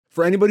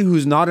for anybody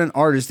who's not an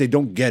artist, they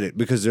don't get it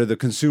because they're the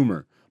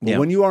consumer. But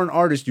when you are an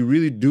artist, you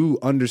really do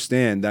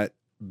understand that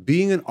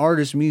being an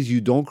artist means you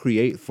don't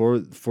create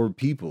for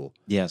people.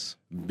 Yes.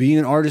 Being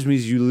an artist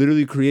means you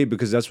literally create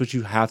because that's what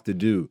you have to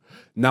do.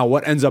 Now,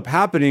 what ends up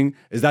happening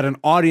is that an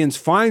audience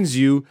finds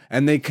you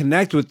and they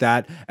connect with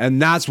that.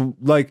 And that's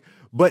like,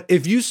 but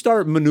if you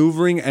start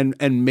maneuvering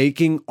and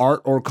making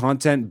art or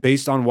content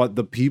based on what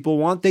the people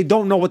want, they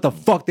don't know what the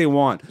fuck they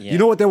want. Yeah. You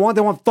know what they want?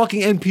 They want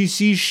fucking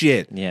NPC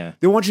shit. Yeah.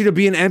 They want you to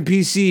be an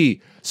NPC.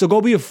 So go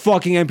be a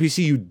fucking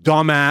NPC, you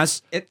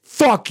dumbass.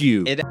 Fuck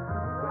you.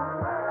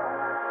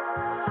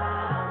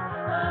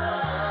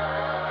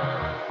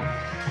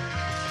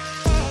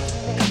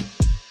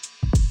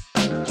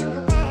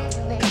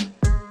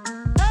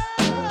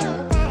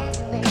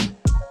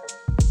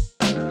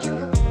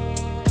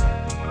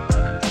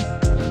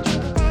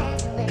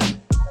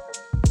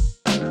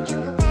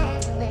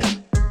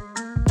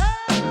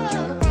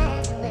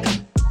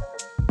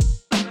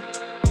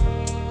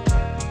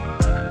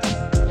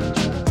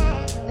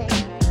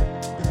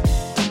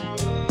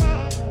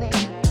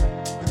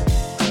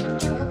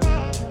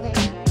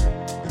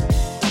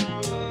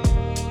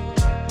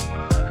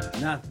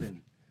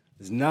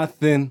 There's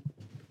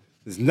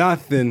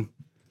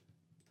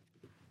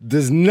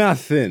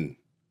nothing.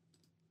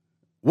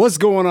 What's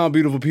going on,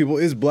 beautiful people?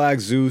 It's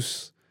Black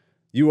Zeus.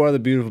 You are the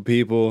beautiful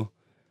people.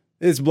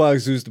 It's Black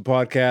Zeus, the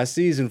podcast,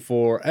 season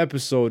 4,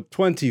 episode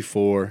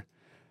 24.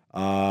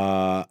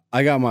 I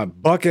got my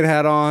bucket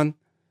hat on.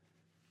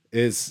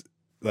 It's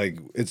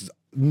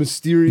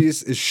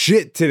mysterious as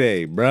shit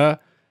today, bruh.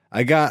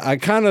 I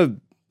kind of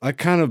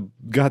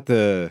got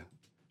the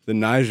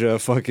Nyjah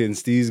fucking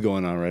steez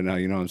going on right now.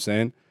 You know what I'm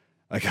saying?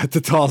 I got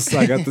the tall.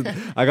 I got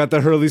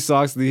the Hurley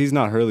socks. He's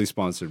not Hurley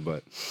sponsored,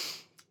 but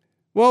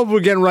well,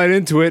 we're getting right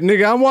into it,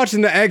 nigga. I'm watching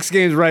the X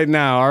Games right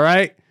now. All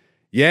right,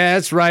 yeah,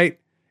 that's right.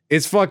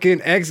 It's fucking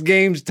X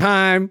Games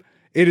time.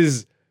 It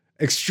is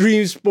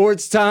extreme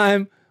sports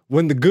time.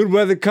 When the good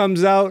weather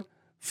comes out,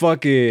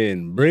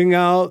 fucking bring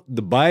out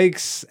the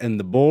bikes and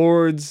the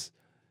boards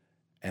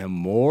and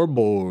more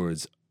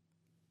boards.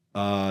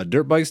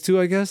 Dirt bikes too,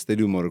 I guess. They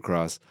do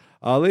motocross.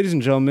 Ladies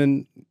and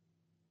gentlemen,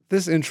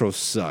 this intro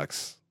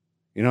sucks.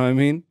 You know what I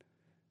mean?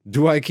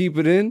 Do I keep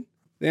it in?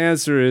 The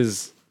answer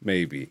is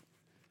maybe.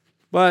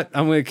 But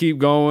I'm going to keep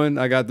going.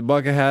 I got the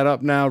bucket hat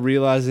up now,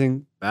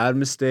 realizing bad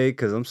mistake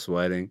because I'm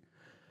sweating.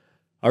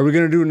 Are we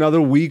going to do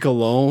another week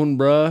alone,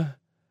 bruh?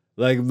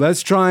 Like,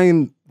 let's try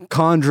and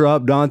conjure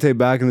up Dante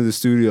back into the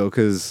studio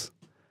because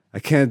I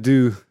can't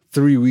do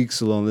 3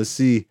 weeks alone. Let's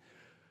see.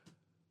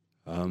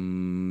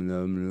 Bring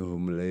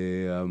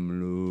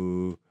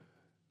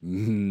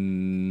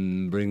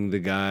the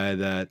guy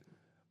that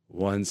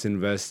once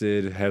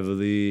invested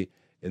heavily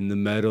in the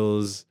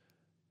metals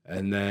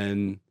and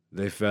then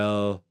they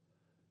fell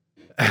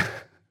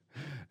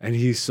and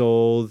he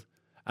sold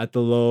at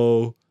the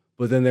low,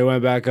 but then they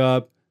went back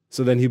up.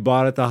 So then he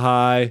bought at the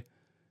high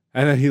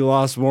and then he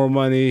lost more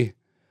money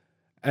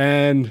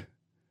and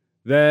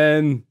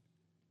then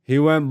he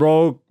went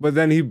broke, but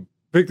then he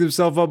picked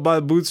himself up by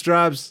the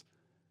bootstraps,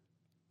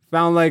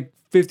 found like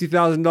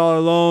 $50,000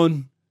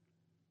 loan,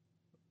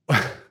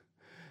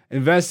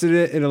 invested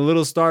it in a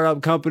little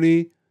startup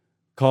company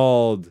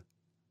called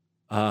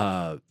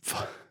fuck,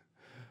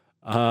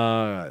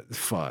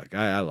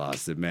 I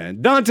lost it,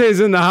 man.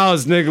 Dante's in the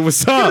house, nigga.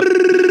 What's up?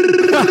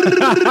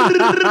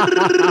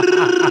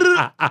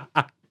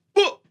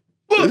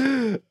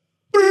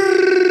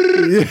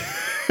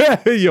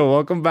 Yo,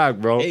 welcome back,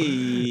 bro.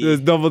 Hey. There's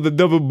the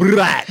double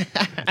brat.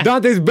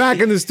 Dante's back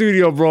in the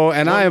studio, bro,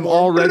 and I'm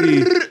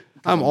already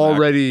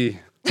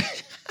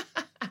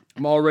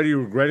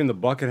regretting the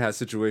bucket hat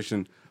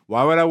situation.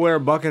 Why would I wear a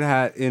bucket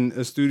hat in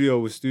a studio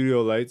with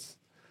studio lights?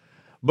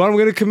 But I'm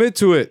going to commit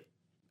to it.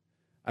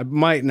 I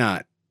might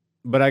not.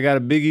 But I got a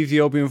big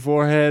Ethiopian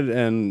forehead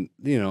and,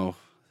 you know,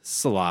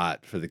 it's a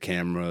lot for the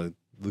camera,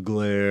 the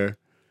glare.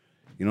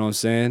 You know what I'm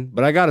saying?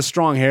 But I got a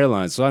strong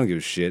hairline, so I don't give a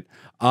shit.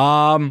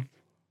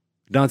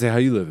 Dante, how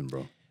you living,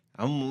 bro?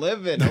 I'm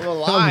living. I'm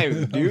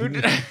alive,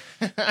 dude.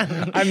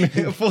 I'm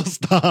full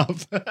stop.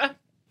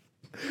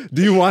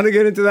 Do you want to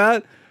get into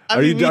that?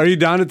 Are you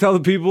down to tell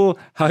the people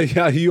how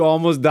you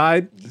almost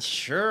died?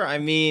 Sure. I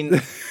mean,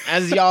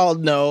 as y'all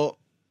know,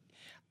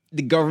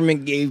 the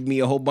government gave me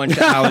a whole bunch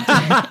of outs.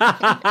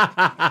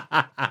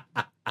 I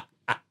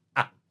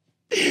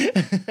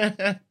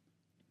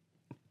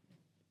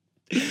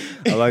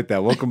like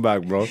that. Welcome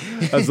back, bro.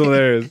 That's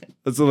hilarious.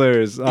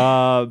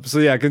 So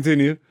yeah,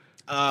 continue.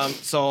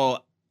 So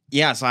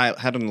I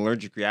had an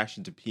allergic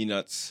reaction to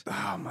peanuts.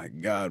 Oh my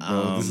God,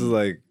 bro. This is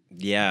like,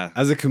 yeah.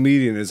 As a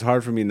comedian, it's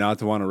hard for me not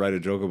to want to write a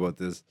joke about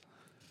this.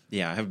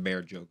 Yeah, I have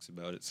bear jokes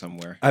about it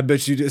somewhere. I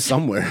bet you did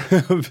somewhere.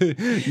 In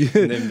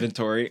the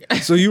inventory.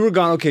 So you were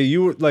gone. Okay,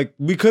 you were like,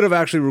 we could have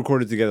actually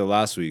recorded together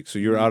last week. So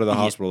you were out of the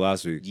hospital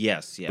last week.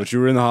 Yes. But you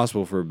were in the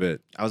hospital for a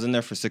bit. I was in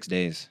there for 6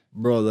 days.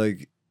 Bro,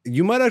 like,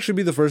 you might actually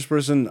be the first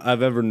person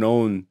I've ever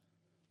known,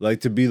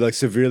 like, to be, like,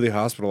 severely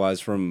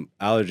hospitalized from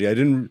allergy. I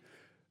didn't,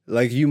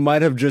 like, you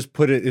might have just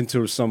put it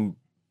into some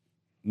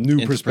new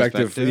Into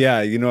perspective.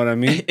 Yeah, you know what I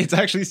mean? It's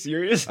actually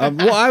serious.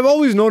 Well, I've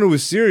always known it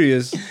was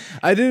serious.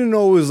 I didn't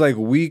know it was like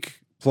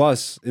week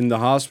plus in the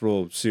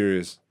hospital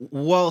serious.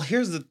 Well,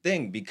 here's the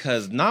thing,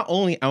 because not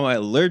only am I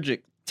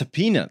allergic to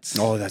peanuts.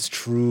 Oh, that's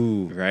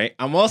true. Right?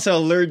 I'm also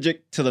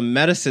allergic to the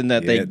medicine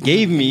that they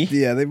gave me.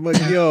 Yeah, they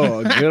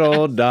good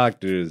old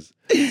doctors.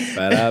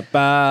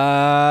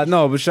 Ba-da-ba.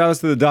 No, but shout outs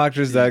to the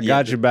doctors that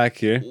got you back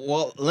here.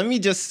 Well, let me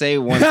just say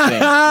one thing.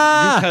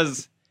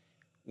 Because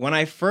when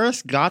I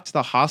first got to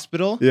the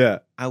hospital,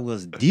 I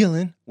was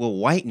dealing with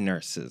white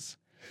nurses.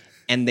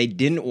 And they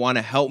didn't want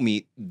to help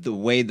me the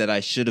way that I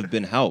should have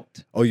been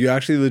helped. Oh, you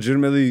actually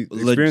legitimately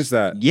experienced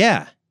that?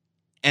 Yeah.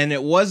 And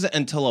it wasn't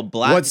until a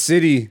black... What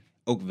city?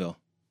 Oakville.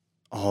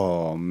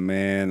 Oh,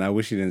 man. I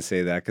wish you didn't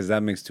say that because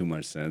that makes too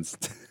much sense.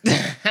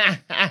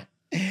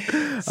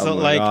 So,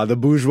 like... the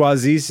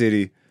bourgeoisie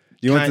city.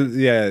 You went to...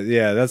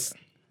 Yeah, that's...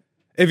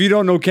 If you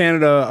don't know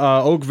Canada,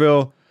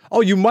 Oakville...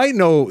 Oh, you might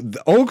know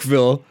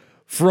Oakville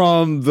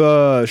from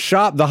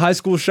the high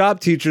school shop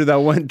teacher that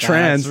went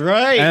trans,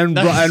 right? and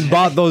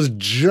bought those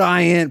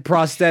giant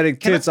prosthetic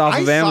tits off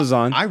of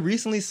Amazon. I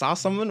recently saw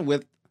someone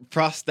with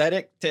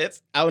prosthetic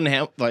tits out in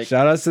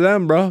shout outs to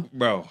them, bro.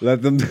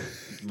 Let them.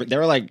 They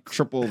were like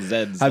triple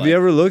Zs. Have you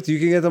ever looked? You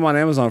can get them on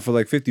Amazon for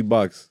like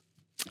 $50.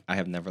 I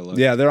have never looked.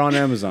 Yeah, they're on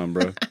Amazon,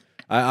 bro.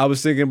 I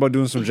was thinking about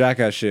doing some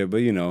jackass shit, but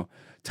you know,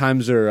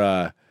 times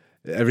are.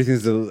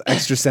 Everything's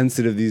extra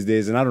sensitive these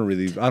days, and I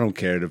don't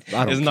care.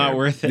 It's not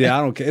worth it. Yeah, I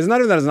don't care. It's not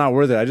even that it's not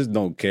worth it. I just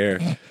don't care.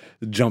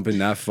 Jump in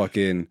that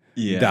fucking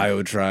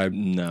diatribe.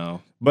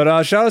 No.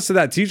 But shout outs to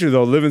that teacher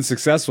though, living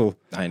successful.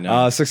 I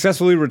know.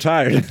 Successfully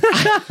retired.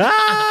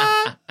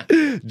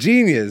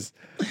 Genius.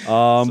 But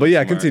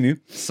yeah, smart. Continue.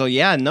 So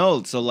yeah,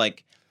 no. So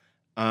like,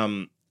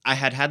 I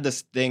had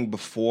this thing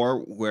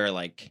before where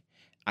like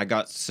I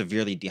got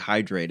severely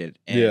dehydrated,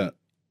 and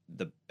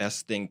the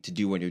best thing to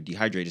do when you're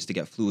dehydrated is to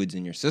get fluids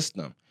in your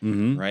system,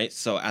 right?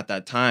 So at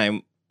that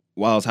time,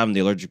 while I was having the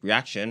allergic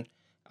reaction,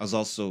 I was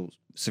also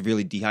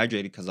severely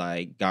dehydrated because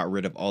I got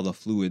rid of all the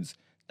fluids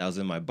that was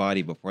in my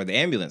body before the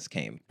ambulance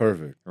came.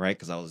 Perfect. Right?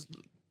 Because I was,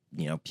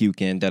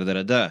 puking,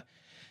 da-da-da-da-da.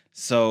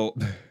 So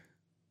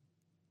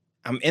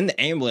I'm in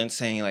the ambulance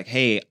saying like,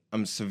 hey,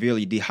 I'm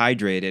severely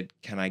dehydrated.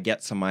 Can I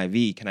get some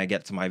IV? Can I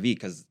get some IV?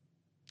 Because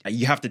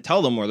you have to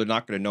tell them or they're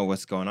not going to know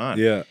what's going on.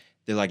 Yeah.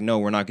 They're like, no,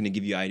 we're not going to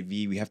give you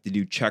IV. We have to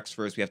do checks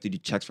first.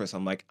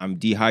 I'm like, I'm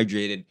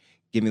dehydrated.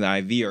 Give me the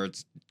IV or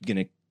it's going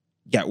to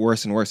get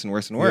worse and worse and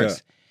worse and worse.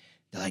 Yeah.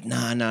 They're like,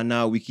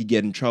 nah. We could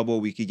get in trouble.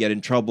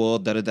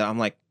 Da-da-da. I'm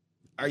like,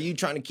 are you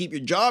trying to keep your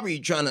job or are you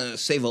trying to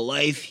save a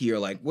life here?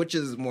 Like, which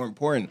is more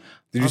important?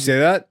 Did you say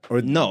that?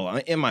 Or no,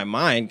 in my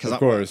mind,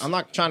 because I'm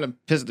not trying to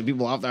piss the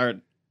people off that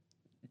are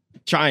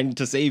trying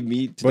to save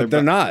me. But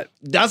they're not.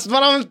 That's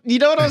what you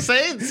know what I'm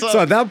saying? So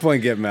at that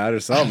point, get mad or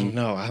something.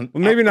 No, well,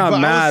 maybe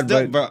not mad,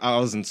 but I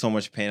was in so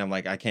much pain. I'm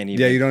like, I can't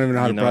even. Yeah, you don't even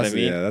know how to process. I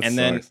mean? Yeah, that and sucks.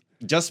 Then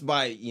just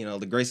by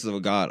the graces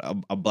of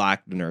God, a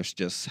black nurse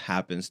just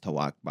happens to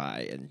walk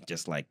by and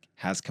just like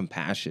has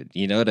compassion.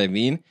 You know what I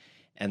mean?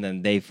 And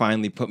then they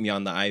finally put me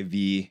on the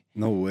IV.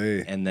 No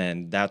way. And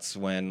then that's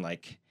when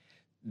like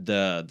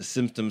the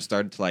symptoms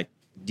started to like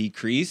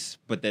decrease.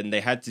 But then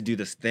they had to do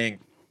this thing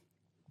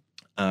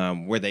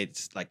where they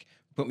like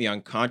put me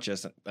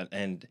unconscious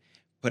and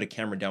put a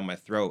camera down my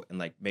throat and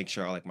like make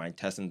sure like my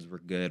intestines were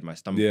good, my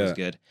stomach was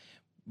good.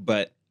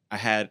 But I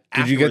had.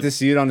 Did you get to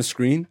see it on the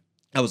screen?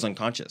 I was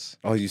unconscious.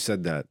 Oh, you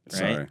said that. Right?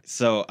 Sorry.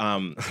 So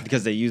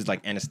because they used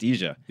like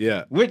anesthesia.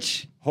 Yeah.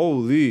 Which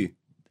holy.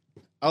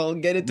 I'll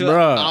get into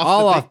Bruh,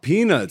 all off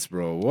peanuts,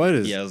 bro. What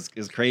is? Yeah, it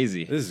was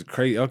crazy. This is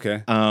crazy.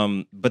 Okay.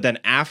 But then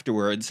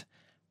afterwards,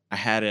 I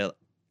had an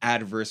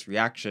adverse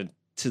reaction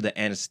to the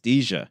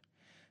anesthesia.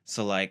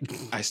 So like,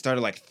 I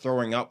started like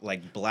throwing up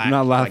like black. I'm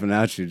not laughing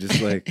at you,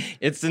 just like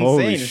it's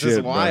insane. It's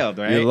just wild,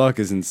 bro. right? Your luck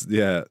is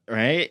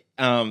right.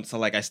 So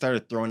like, I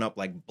started throwing up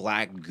like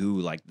black goo.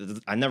 Like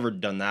I never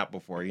done that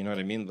before. You know what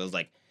I mean? But it was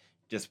like,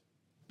 it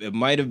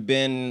might have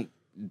been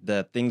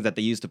the things that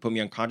they used to put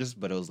me unconscious,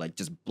 but it was like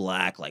just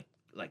black, like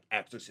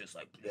Exorcist,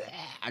 like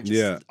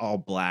all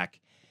black.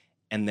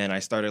 And then I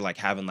started like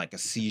having like a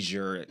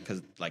seizure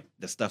because like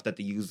the stuff that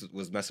they used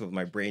was messing with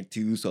my brain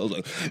too. So I was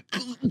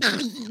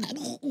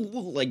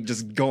like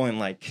just going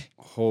like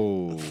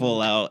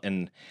full out.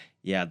 And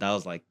yeah, that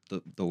was like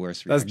the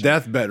worst reaction.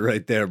 That's deathbed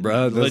right there,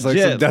 bro. That's like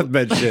some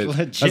deathbed shit.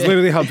 That's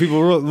literally how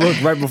people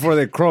look right before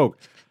they croak.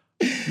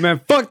 Man,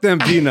 fuck them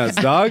peanuts,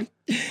 dog.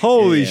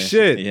 Holy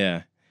shit.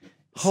 Yeah.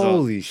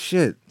 Holy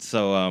shit.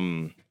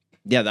 So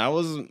yeah,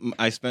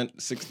 I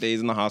spent 6 days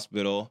in the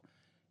hospital.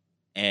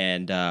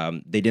 And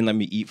they didn't let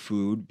me eat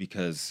food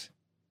because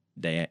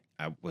I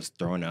was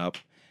throwing up.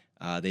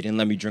 They didn't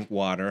let me drink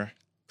water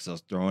because I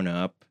was throwing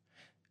up.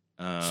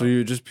 So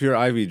you're just pure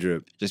IV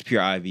drip? Just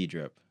pure IV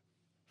drip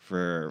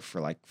for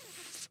like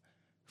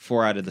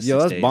 4 out of the 6 days. Yeah,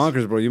 that's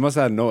bonkers, bro. You must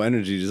have had no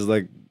energy, just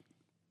like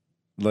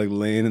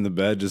laying in the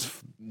bed, just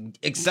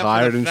except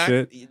tired for the and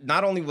fact, shit.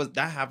 Not only was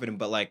that happening,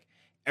 but like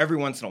every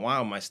once in a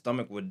while, my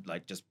stomach would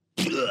like just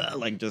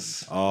like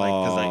because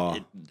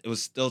it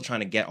was still trying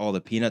to get all the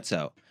peanuts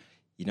out.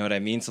 You know what I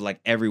mean? So like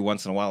every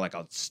once in a while, like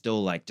I'll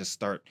still like just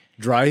start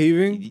dry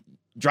heaving,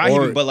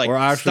 heaving, but like or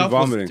actually stuff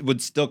vomiting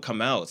would still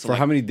come out. So for like,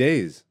 how many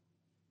days?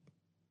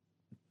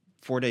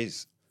 4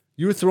 days.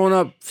 You were throwing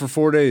up for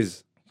 4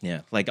 days.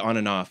 Yeah, like on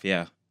and off.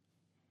 Yeah.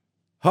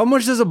 How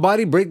much does a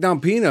body break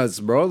down peanuts,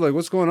 bro? Like,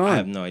 what's going on? I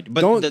have no idea.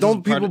 But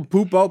don't people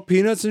poop out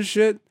peanuts and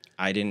shit?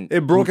 I didn't.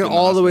 It broke it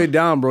all the way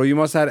down, bro. You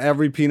must have had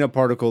every peanut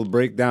particle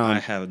break down. I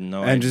have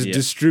no idea. And just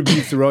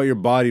distribute throughout your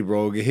body,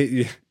 bro. It hit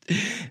you. You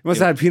must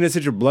have had peanuts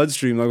hit your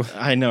bloodstream. Like,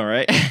 I know,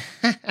 right?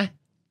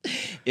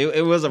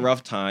 It was a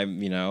rough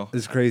time, you know.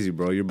 It's crazy,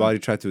 bro. Your body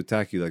tried to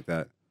attack you like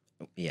that.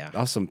 Yeah.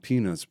 That's some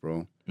peanuts,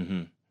 bro.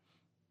 Mm-hmm.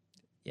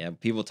 Yeah,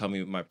 people tell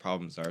me my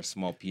problems are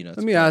small peanuts.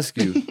 Let me ask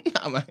you,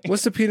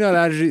 what's the peanut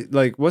allergy?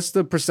 Like, what's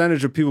the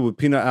percentage of people with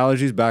peanut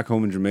allergies back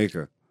home in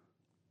Jamaica?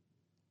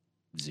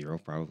 0,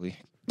 probably.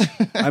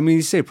 I mean,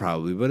 you say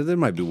probably, but there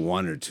might be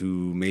 1 or 2,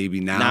 maybe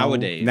now.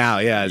 Nowadays. Now,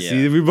 yeah.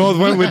 See, we both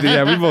went with it.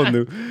 Yeah, we both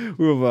knew.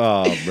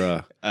 Oh,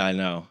 bro. I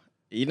know.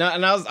 You know,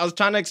 and I was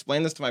trying to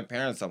explain this to my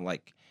parents. I'm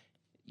like,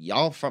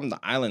 y'all from the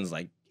islands,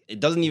 like,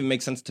 it doesn't even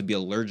make sense to be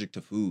allergic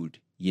to food.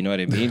 You know what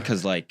I mean?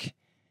 Because, like,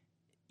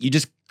 you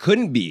just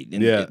couldn't be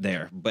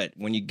there. But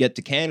when you get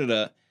to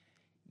Canada,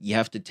 you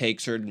have to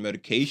take certain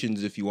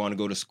medications if you want to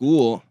go to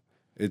school.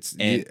 It's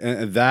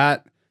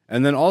that,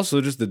 and then also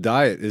just the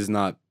diet is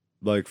not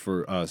like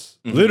for us,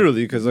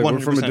 literally, because like 100%. We're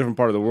from a different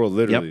part of the world,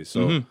 literally. Yep.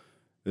 So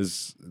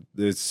it's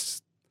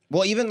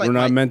well, even like we're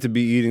not meant to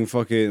be eating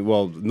fucking.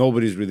 Well,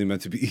 nobody's really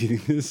meant to be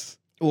eating this.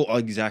 Well,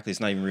 exactly. It's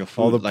not even real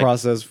food. All the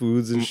processed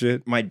foods and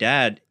shit. My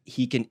dad,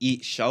 he can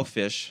eat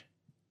shellfish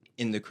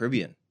in the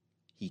Caribbean.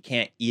 He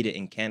can't eat it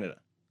in Canada.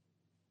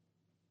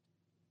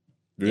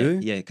 Really?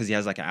 Yeah, because he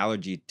has like an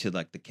allergy to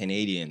like the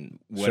Canadian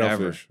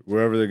whatever, shellfish,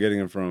 wherever they're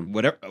getting it from,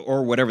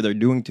 whatever they're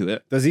doing to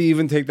it. Does he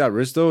even take that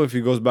risk though? If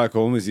he goes back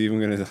home, is he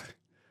even gonna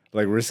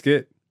like risk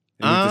it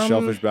and eat the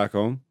shellfish back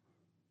home?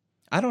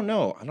 I don't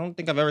know. I don't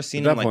think I've ever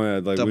seen at him that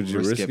point. Like, would you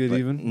risk it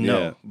even? No,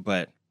 yeah.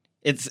 But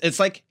it's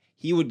like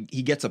he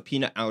gets a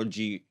peanut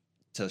allergy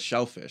to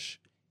shellfish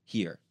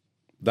here.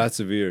 That's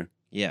severe.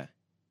 Yeah.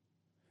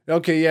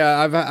 Okay. Yeah,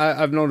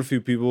 I've known a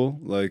few people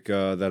like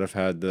that have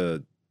had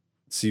the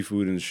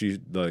seafood and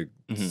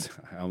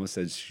I almost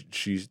said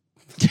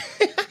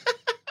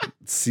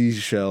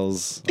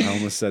seashells. I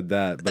almost said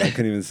that, but I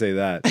couldn't even say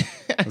that.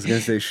 I was gonna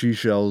say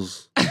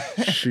seashells.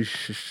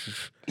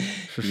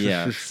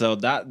 Yeah. So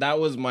that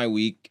was my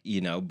week,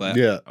 you know. But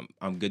yeah,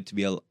 I'm good to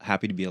be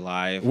happy to be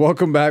alive.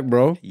 Welcome back,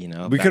 bro. You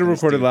know, we could have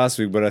recorded last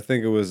week, but I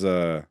think it was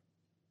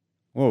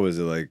what was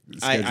it like?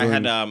 I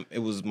had it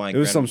was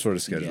some sort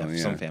of scheduling,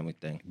 some family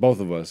thing. Both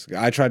of us.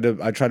 I tried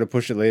to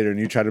push it later, and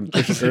you tried to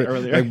push it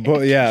earlier.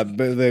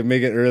 But they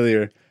make it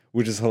earlier,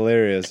 which is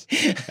hilarious.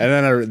 And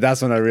then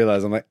that's when I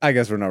realized I'm like, I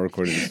guess we're not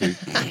recording this week.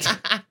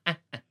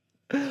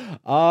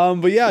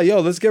 But yeah,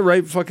 let's get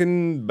right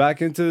fucking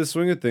back into the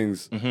swing of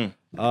things.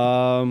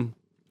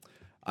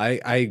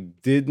 I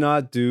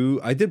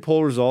did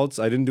poll results.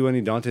 I didn't do any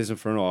Dante's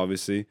Inferno,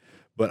 obviously,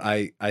 but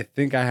I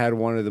think I had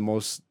one of the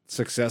most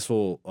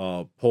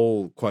successful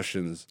poll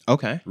questions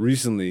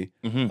recently.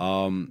 It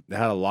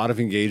had a lot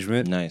of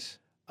engagement. Nice.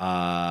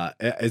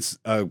 It's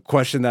a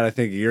question that I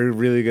think you're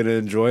really gonna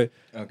enjoy.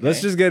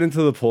 Let's just get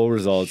into the poll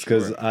results,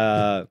 because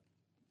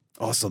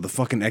also the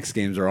fucking X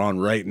Games are on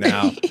right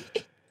now.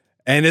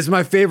 And it's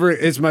my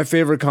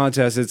favorite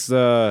contest. It's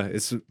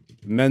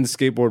men's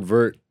skateboard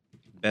vert.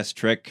 Best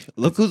trick.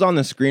 Look who's on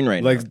the screen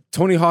right now. Like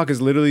Tony Hawk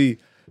is literally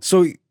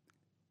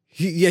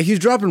he's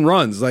dropping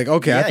runs. Like,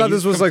 okay, I thought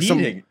this was competing.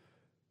 Like some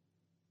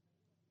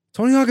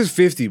Tony Hawk is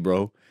 50,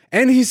 bro.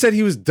 And he said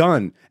he was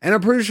done. And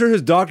I'm pretty sure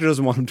his doctor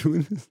doesn't want him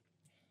doing this.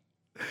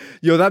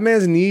 Yo, that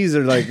man's knees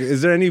are like,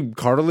 is there any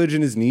cartilage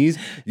in his knees?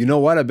 You know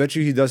what? I bet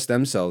you he does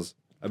stem cells.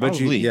 I bet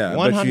you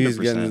he's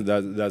getting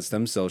that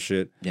stem cell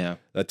shit. Yeah.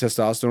 That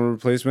testosterone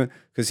replacement.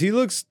 Because he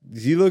looks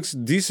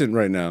decent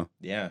right now.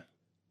 Yeah.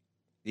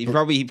 He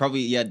probably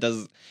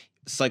does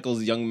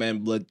cycles young man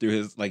blood through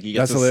his, like, he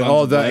gets the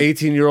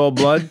 18-year-old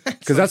blood?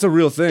 Because that's a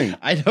real thing.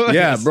 I know.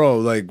 Yeah, bro.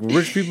 Like,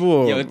 rich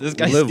people this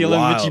guy's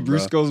stealing Richie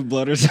Brusco's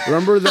blood or something.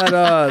 Remember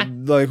that,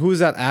 like, who's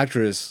that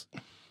actress?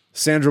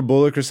 Sandra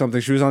Bullock or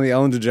something. She was on the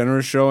Ellen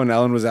DeGeneres show, and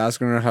Ellen was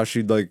asking her how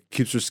she like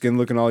keeps her skin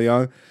looking all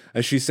young,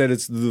 and she said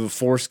it's the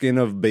foreskin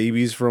of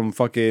babies from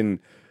fucking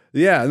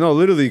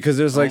literally, because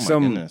there's like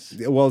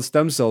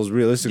stem cells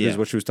realistically is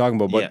what she was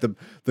talking about, but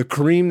the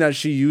cream that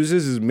she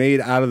uses is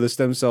made out of the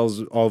stem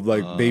cells of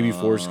like baby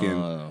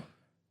foreskin.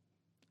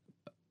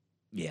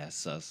 Yeah,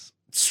 sus.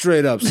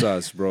 Straight up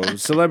sus, bro.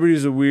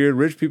 Celebrities are weird.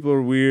 Rich people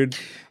are weird.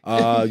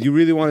 You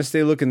really want to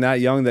stay looking that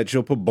young that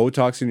you'll put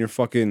Botox in your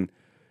fucking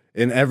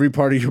in every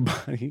part of your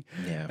body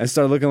and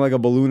start looking like a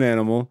balloon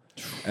animal.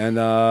 And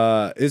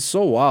it's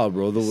so wild,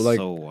 bro.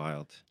 So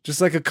wild.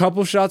 Just like a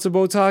couple shots of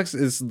Botox.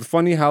 It's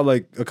funny how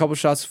like a couple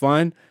shots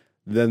fine,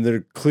 then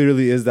there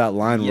clearly is that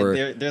line where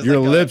your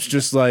like lips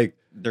just like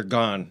they're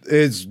gone.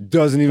 It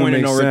doesn't even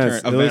make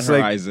sense. Event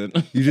horizon.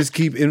 Like you just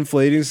keep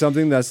inflating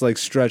something that's like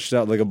stretched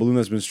out, like a balloon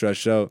that's been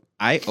stretched out.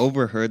 I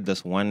overheard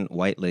this one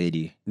white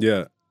lady.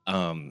 Yeah.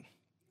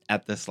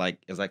 at this like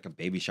it was like a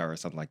baby shower or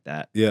something like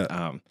that.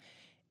 Yeah.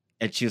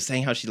 And she was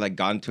saying how she like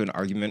got into an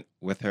argument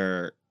with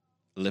her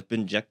lip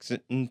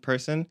injection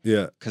person.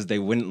 Yeah. Because they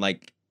wouldn't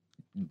like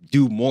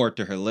do more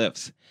to her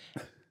lips.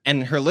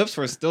 And her lips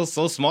were still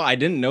so small. I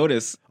didn't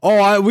notice.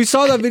 Oh, we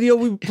saw that video.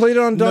 We played it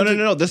on Dante.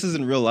 No. This is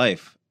in real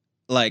life.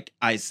 Like,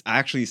 I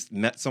actually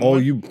met someone. Oh,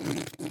 you...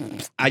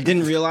 I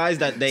didn't realize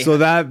that they... So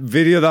that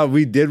video that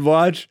we did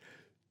watch,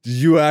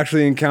 you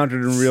actually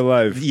encountered in real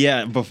life?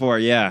 Yeah, before,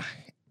 yeah.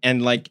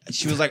 And, like,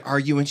 she was, like,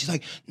 arguing. She's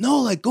like, no,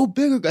 like, go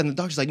bigger. And the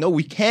doctor's like, no,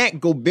 we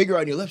can't go bigger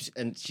on your lips.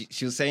 And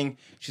she was saying,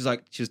 she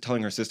was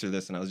telling her sister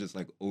this, and I was just,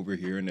 like,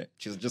 overhearing it.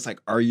 She was just, like,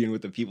 arguing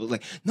with the people.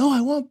 Like, no, I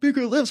want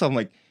bigger lips. I'm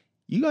like,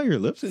 you got your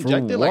lips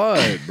injected? For what,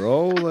 like,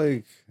 bro?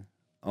 Like,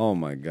 oh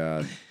my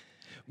God.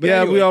 But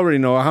yeah, anyway. we already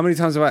know. How many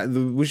times have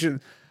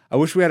I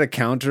wish we had a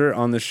counter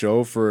on the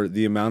show for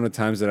the amount of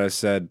times that I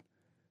said,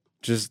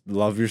 just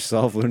love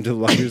yourself, learn to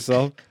love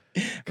yourself.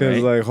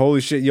 Because, like, holy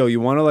shit, yo, you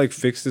want to, like,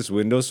 fix this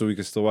window so we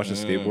can still watch the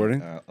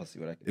skateboarding? I'll see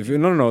what I can If do. you,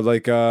 no,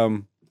 like,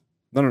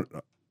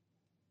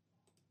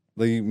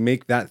 like,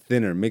 make that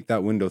thinner. Make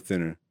that window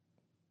thinner.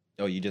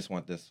 Oh, you just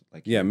want this?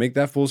 Like, Yeah, make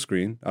that full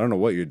screen. I don't know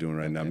what you're doing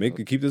right now.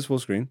 Okay. Keep this full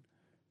screen.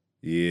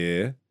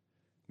 Yeah.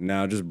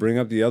 Now just bring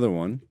up the other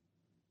one.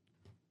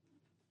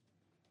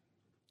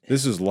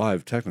 This is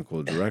live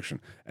technical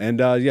direction. And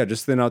yeah,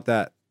 just thin out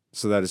that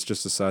so that it's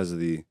just the size of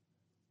the...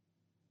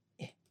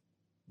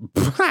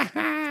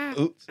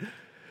 Oops.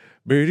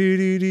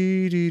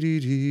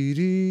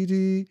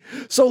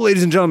 So,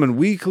 ladies and gentlemen,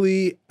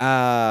 weekly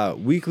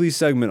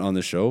segment on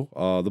the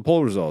show, the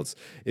poll results.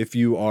 If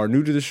you are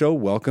new to the show,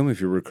 welcome.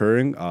 If you're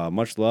recurring,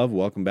 much love.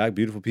 Welcome back,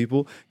 beautiful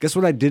people. Guess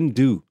what I didn't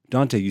do?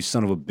 Dante, you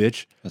son of a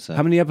bitch. What's that?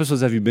 How many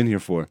episodes have you been here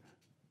for?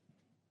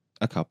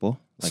 A couple.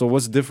 Like, So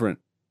what's different?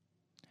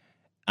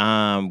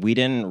 we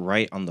didn't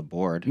write on the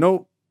board.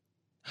 Nope.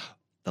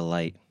 The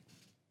light.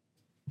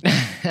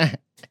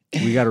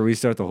 We got to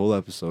restart the whole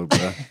episode,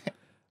 bro.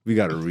 We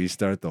got to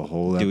restart the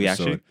whole episode. Do we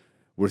actually?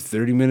 We're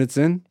 30 minutes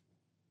in.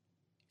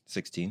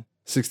 16.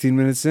 16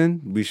 minutes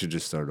in. We should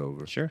just start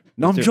over. Sure.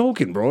 No, I'm Let's do it.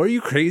 joking, bro. Are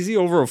you crazy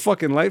over a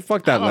fucking light?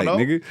 Fuck that I light, don't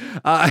know. nigga.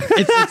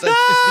 It's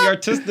the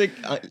artistic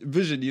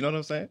vision. You know what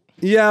I'm saying?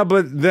 Yeah,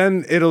 but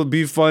then it'll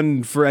be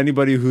fun for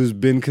anybody who's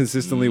been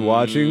consistently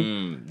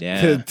watching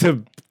Yeah.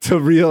 to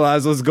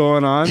realize what's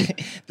going on.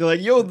 They're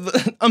like, yo,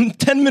 I'm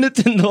 10 minutes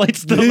in, the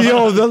light's still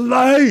Yo, on. the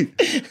light!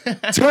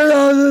 Turn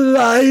on the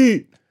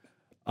light!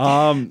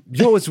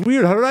 Yo, it's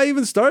weird. How did I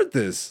even start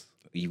this?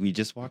 We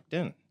just walked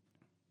in.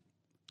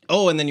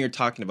 Oh, and then you're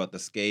talking about the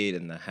skate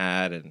and the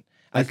hat, and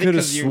I think coulda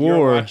 'cause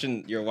swore-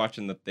 you're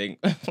watching the thing.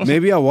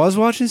 Maybe I was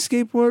watching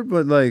skateboard,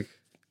 but like,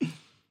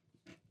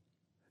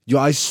 yo,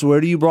 I swear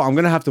to you, bro, I'm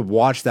gonna have to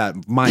watch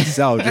that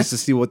myself just to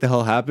see what the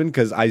hell happened.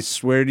 Because I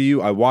swear to you,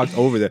 I walked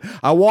over there.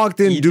 I walked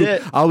in, You dude.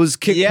 did. I was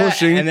kick Yeah,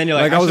 pushing, and then you're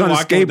like, I I was should on a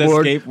walk with the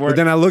skateboard. skateboard. But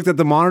then I looked at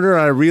the monitor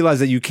and I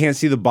realized that you can't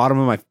see the bottom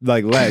of my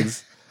like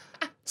legs.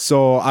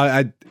 So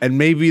I and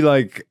maybe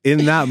like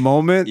in that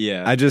moment,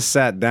 Yeah. I just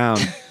sat down.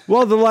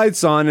 Well, the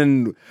light's on,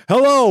 and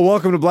hello,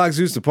 welcome to Black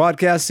Zeus, the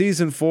podcast,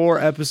 season 4,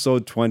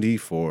 episode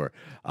 24.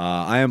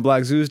 I am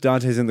Black Zeus.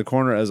 Dante's in the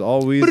corner as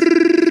always.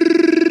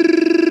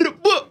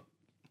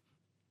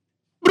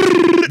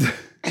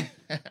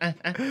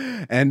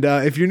 And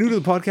if you're new to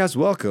the podcast,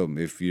 welcome.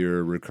 If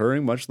you're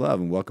recurring, much love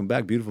and welcome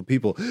back, beautiful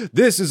people.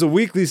 This is a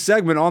weekly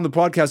segment on the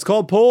podcast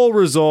called Poll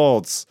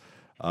Results.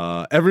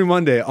 Every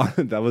Monday,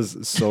 that was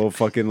so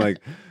fucking like,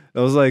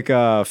 that was like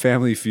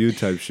Family Feud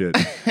type shit.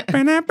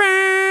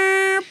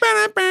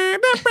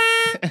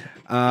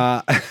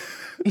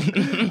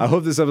 I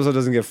hope this episode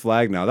doesn't get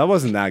flagged now. That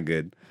wasn't that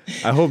good.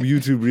 I hope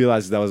YouTube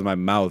realizes that was my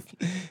mouth.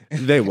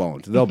 They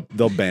won't.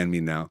 They'll ban me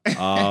now.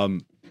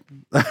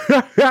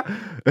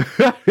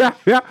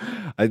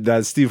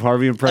 That Steve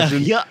Harvey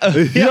impression. Yeah.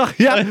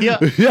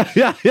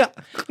 Yeah.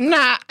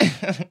 Nah.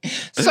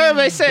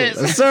 Survey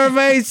says.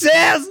 Survey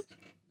says.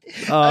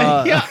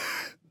 Yeah.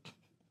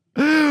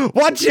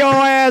 What your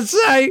ass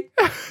say?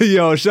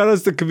 Yo, shout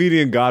outs to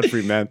comedian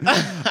Godfrey, man.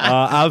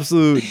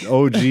 Absolute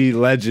OG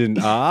legend.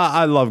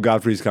 I love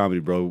Godfrey's comedy,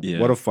 bro. Yeah.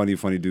 What a funny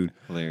dude.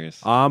 Hilarious.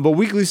 But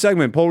weekly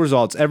segment, poll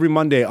results every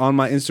Monday on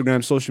my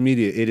Instagram social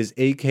media. It is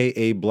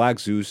AKA Black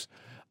Zeus.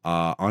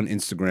 On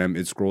Instagram,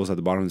 it scrolls at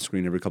the bottom of the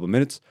screen every couple of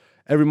minutes.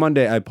 Every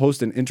Monday, I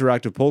post an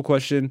interactive poll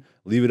question,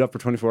 leave it up for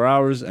 24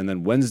 hours, and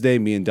then Wednesday,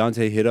 me and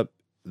Dante hit up.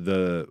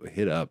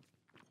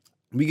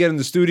 We get in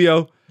the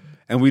studio,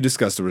 and we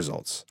discuss the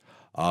results.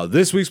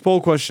 This week's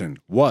poll question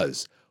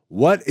was,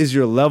 what is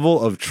your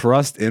level of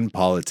trust in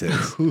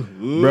politics?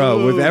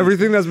 Bro, with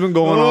everything that's been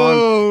going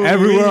on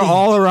everywhere,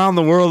 all around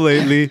the world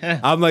lately,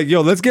 I'm like, yo,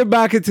 let's get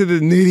back into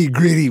the nitty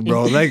gritty,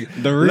 bro. Like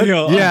The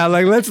real.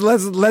 like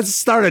let's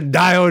start a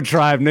Dio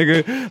tribe,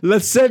 nigga.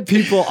 Let's set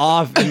people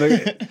off.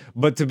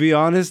 But to be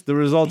honest, the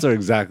results are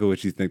exactly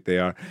what you think they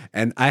are.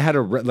 And I had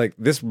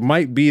this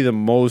might be the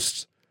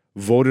most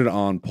voted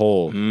on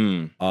poll.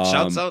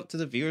 Shouts out to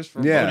the viewers for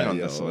voting on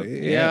this one.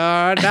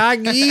 Yeah,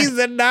 doggies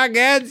and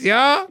nuggets,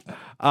 yeah.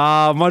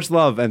 Much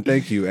love and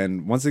thank you.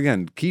 And once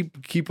again,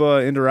 keep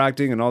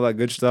interacting and all that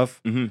good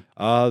stuff.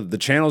 The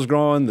channel's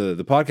growing,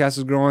 the podcast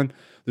is growing.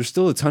 There's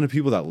still a ton of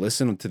people that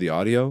listen to the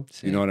audio.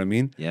 Same. You know what I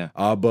mean? Yeah.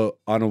 But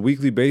on a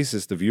weekly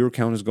basis, the viewer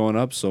count is going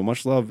up. So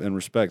much love and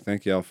respect.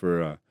 Thank y'all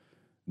for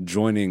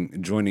joining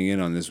in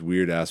on this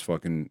weird ass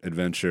fucking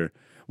adventure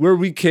where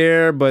we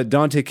care, but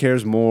Dante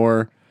cares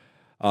more.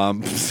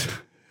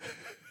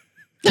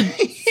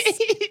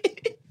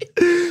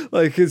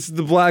 Like it's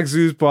the Black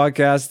Zeus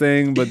podcast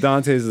thing, but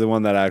Dante's the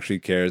one that actually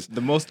cares. The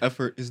most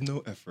effort is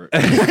no effort.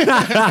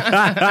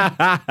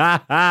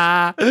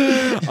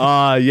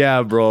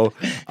 Yeah, bro.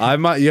 I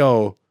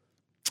don't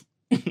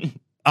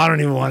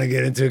even want to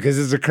get into it because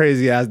it's a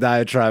crazy ass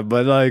diatribe,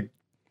 but like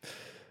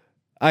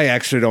I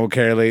actually don't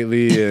care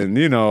lately, and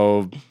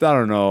I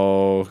don't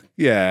know.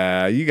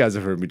 Yeah, you guys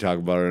have heard me talk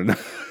about it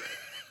enough.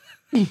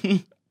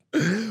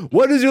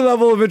 What is your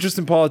level of interest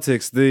in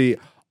politics? The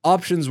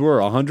options were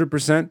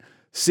 100%,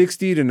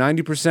 60 to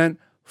 90%,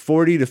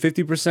 40 to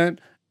 50%,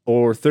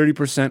 or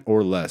 30%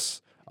 or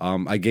less.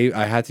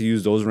 I had to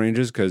use those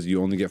ranges because you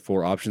only get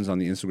 4 options on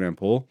the Instagram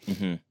poll.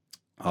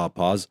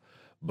 Pause.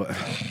 But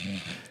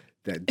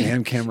that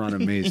damn camera on a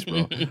mace,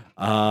 bro.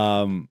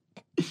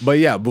 But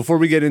yeah, before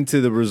we get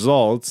into the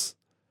results,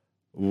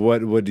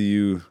 what do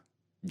you?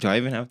 Do I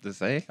even have to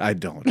say? I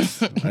don't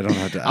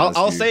have to.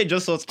 I'll say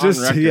just so it's on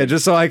record. Yeah,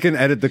 just so I can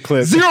edit the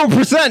clip.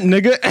 0%,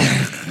 nigga.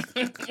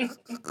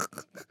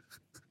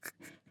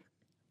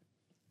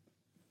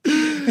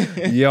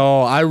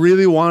 Yo, I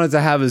really wanted to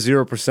have a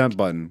 0%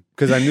 button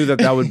because I knew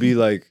that would be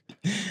like,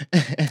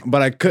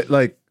 but I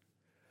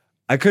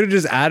could have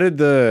just added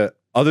the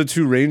other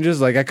 2 ranges.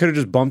 Like I could have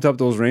just bumped up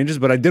those ranges,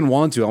 but I didn't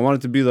want to. I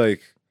wanted to be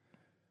like,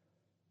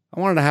 I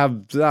wanted to have,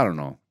 I don't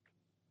know.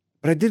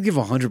 But I did give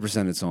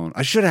 100% its own.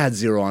 I should have had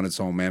 0 on its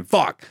own, man.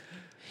 Fuck.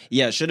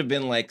 Yeah, it should have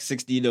been like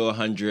 60 to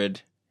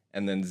 100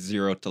 and then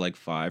 0 to like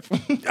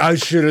 5. I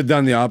should have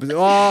done the opposite.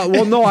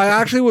 Well, no, I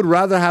actually would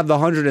rather have the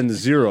 100 and the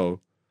 0.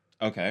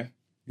 Okay.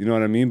 You know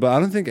what I mean? But I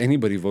don't think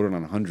anybody voted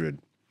on 100.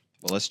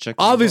 Well, let's check.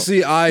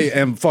 Obviously, I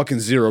am fucking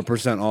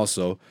 0%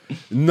 also.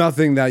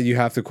 Nothing that you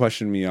have to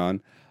question me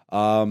on.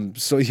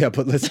 So yeah,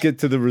 but let's get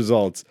to the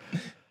results.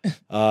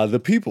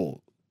 The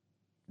people.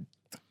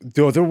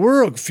 There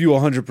were a few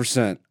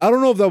 100%. I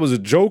don't know if that was a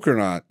joke or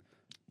not.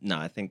 No,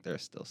 I think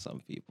there's still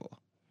some people.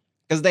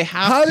 Because they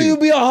have How to. do you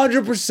be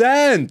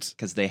 100%?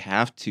 Because they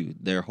have to.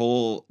 Their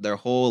whole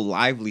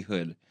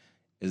livelihood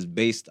is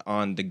based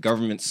on the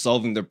government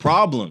solving their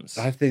problems.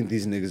 I think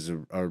these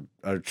niggas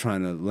are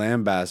trying to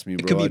lambaste me,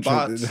 bro. It could be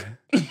bots.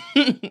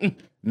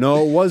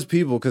 No, it was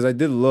people because I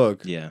did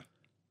look. Yeah.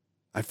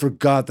 I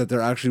forgot that there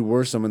actually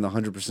were some in the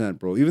 100%,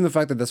 bro. Even the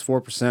fact that that's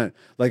 4%.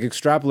 Like,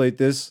 extrapolate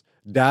this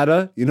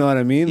data, you know what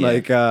I mean? Yeah.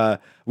 Like,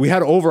 we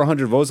had over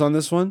 100 votes on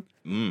this one.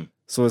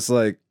 So it's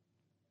like,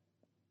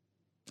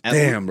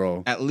 damn,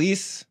 bro. At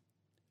least.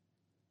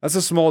 That's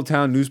a small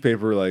town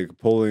newspaper, like,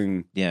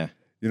 polling. Yeah.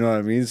 You know what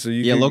I mean? So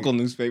you local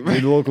newspaper.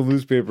 Local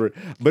newspaper.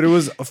 But it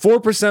was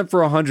 4%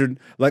 for 100.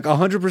 Like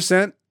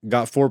 100%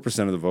 got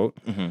 4% of the vote.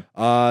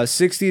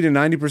 60 to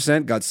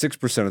 90% got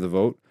 6% of the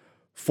vote.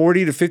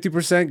 40 to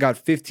 50% got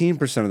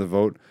 15% of the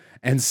vote.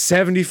 And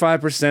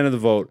 75% of the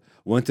vote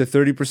went to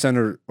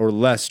 30% or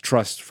less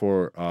trust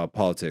for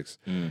politics.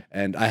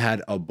 And I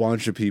had a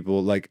bunch of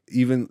people, like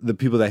even the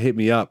people that hit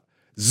me up,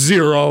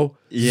 0,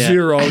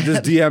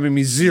 just DMing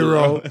me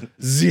 0.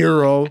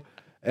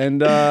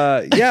 And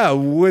yeah,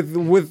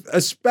 with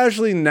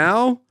especially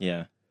now,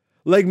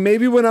 like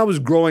maybe when I was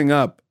growing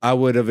up, I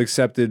would have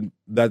accepted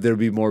that there'd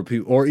be more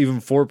people, or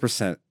even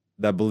 4%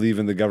 that believe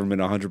in the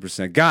government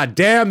 100%. God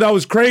damn, that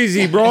was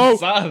crazy, bro. I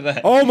saw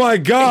that. Oh my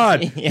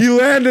God, he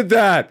landed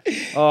that.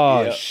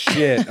 Oh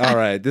shit. All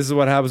right, this is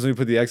what happens when we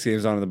put the X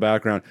Games on in the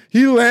background.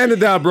 He landed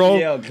that, bro.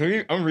 I'm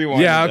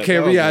rewinding. Yeah, okay,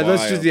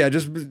 let's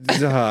just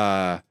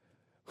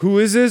who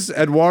is this?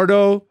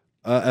 Eduardo.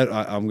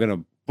 I'm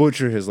gonna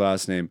butcher his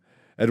last name.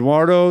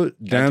 Eduardo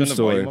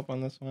Damstoy.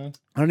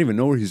 I don't even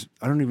know where he's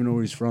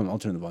from. I'll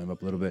turn the volume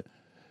up a little bit.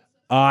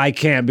 I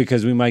can't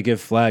because we might get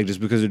flagged just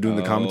because they're doing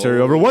the commentary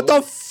over. What the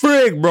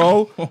frig,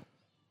 bro?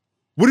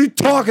 What are you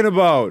talking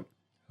about?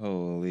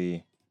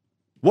 Holy.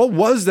 What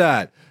was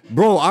that?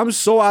 Bro, I'm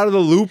so out of the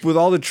loop with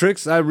all the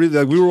tricks. I really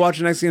like we were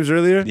watching X Games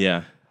earlier.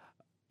 Yeah.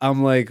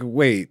 I'm like,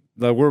 wait,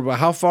 like we're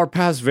how far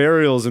past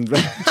varials and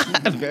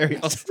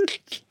varials.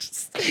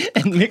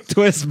 And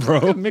McTwist, bro.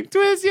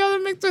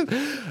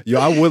 McTwist. Yo,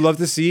 I would love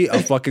to see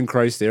a fucking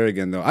Christ Air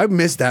again, though. I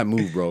missed that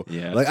move, bro.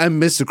 Yeah. Like, I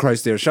missed the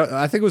Christ Air.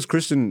 I think it was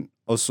Christian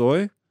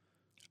Osoy.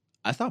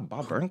 I thought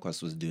Bob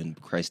Burnquist was doing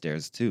Christ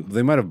Airs, too.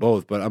 They might have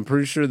both, but I'm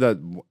pretty sure that...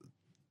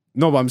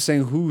 No, but I'm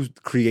saying who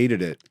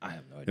created it. I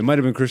have no idea. It might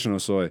have been Christian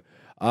Osoy.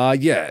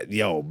 Yeah,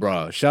 yo,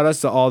 bro. Shout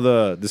outs to all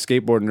the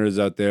skateboard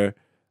nerds out there.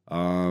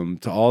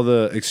 To all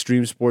the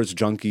extreme sports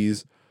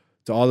junkies.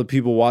 To all the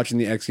people watching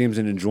the X Games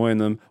and enjoying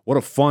them. What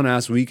a fun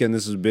ass weekend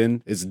this has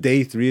been. It's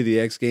day 3 of the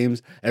X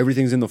Games.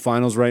 Everything's in the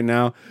finals right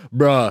now.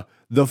 Bruh,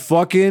 the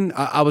fucking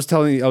I was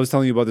telling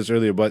you about this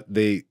earlier, but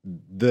the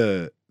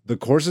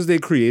courses they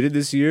created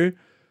this year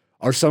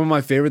are some of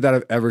my favorite that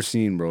I've ever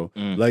seen, bro.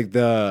 Like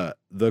the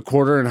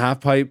quarter and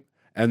half pipe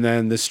and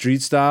then the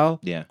street style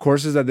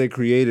courses that they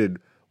created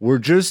were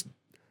just,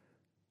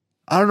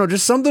 I don't know,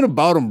 just something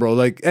about them, bro.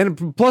 Like,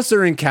 and plus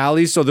they're in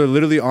Cali, so they're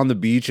literally on the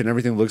beach and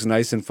everything looks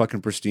nice and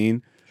fucking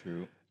pristine.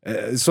 True.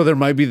 So there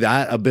might be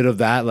a bit of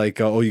that, like,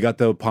 you got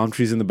the palm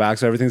trees in the back,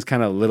 so everything's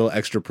kind of a little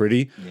extra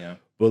pretty. Yeah.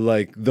 But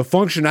like the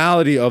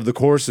functionality of the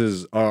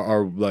courses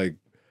are like,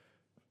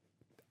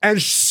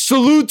 and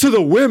salute to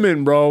the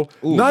women, bro.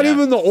 Ooh, Not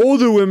even the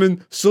older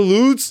women.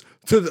 Salutes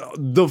to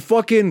the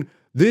fucking,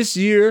 this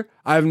year,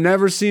 I've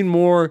never seen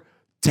more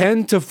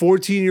 10 to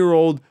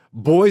 14-year-old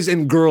boys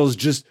and girls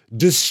just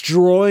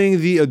destroying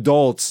the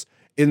adults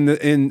in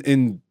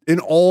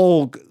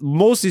all,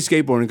 mostly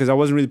skateboarding, because I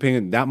wasn't really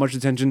paying that much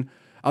attention.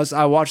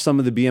 I watched some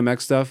of the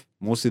BMX stuff,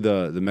 mostly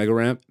the mega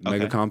ramp,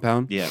 mega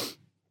compound. Yeah.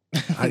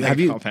 Have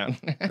you? Compound.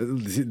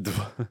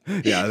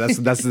 Yeah, that's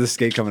the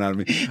skate coming out of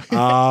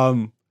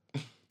me.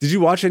 Did you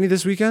watch any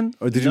this weekend,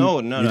 or did No,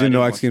 you? no, You no, didn't I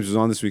know didn't X Games was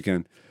on this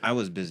weekend. I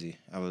was busy.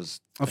 I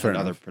was fair in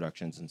other enough.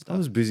 productions and I stuff.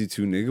 was busy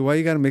too, nigga. Why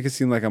you gotta make it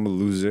seem like I'm a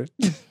loser?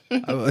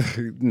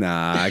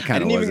 Nah, I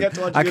kind of didn't even wasn't. get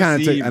to watch I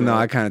kind of UFC, took. No, bro.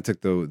 I kind of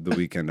took the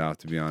weekend off,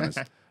 to be honest.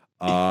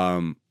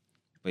 But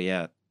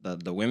yeah,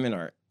 the women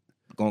are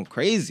going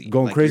crazy.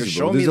 Going Like, crazy, you're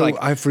bro. showing me like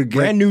I forget.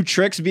 brand new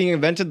tricks being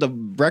invented. The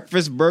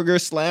breakfast burger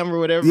slam or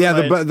whatever. Yeah,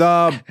 like,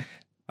 the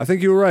I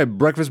think you were right.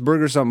 Breakfast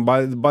burger something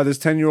by this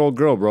 10-year-old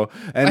girl, bro.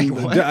 And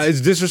Like, what? it's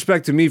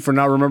disrespect to me for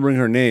not remembering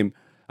her name.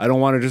 I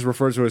don't want to just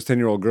refer to her as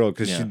 10-year-old girl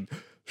because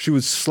she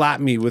would slap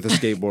me with a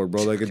skateboard,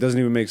 bro. Like, it doesn't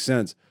even make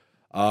sense.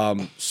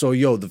 So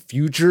yo, the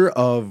future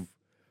of,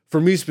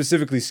 for me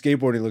specifically,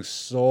 skateboarding looks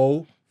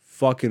so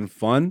fucking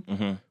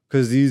fun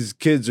because these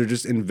kids are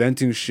just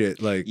inventing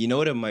shit. Like, you know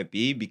what it might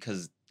be,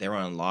 because they're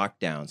on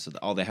lockdown, so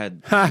all they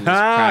had to do was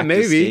practice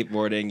maybe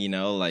skateboarding. You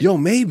know, like yo,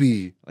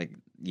 maybe. like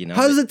you know.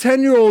 How does a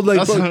 10-year-old like?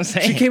 That's bro, what I'm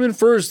saying. She came in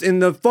first in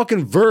the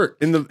fucking vert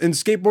in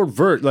skateboard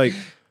vert. Like,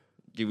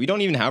 Dude, we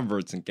don't even have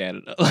verts in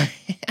Canada.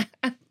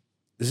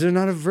 is there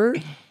not a vert?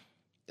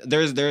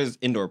 There's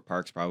indoor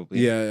parks probably.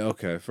 Yeah.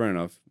 Okay. Fair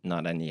enough.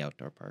 Not any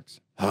outdoor parks.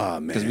 Ah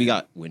man. Because we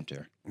got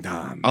winter.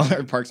 Nah, man. All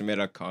our parks are made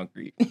out of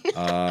concrete.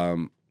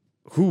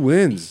 Who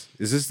wins?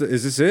 Is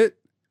this it?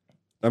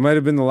 That might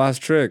have been the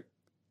last trick.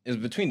 It's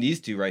between these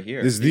two right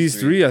here. This these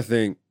three, I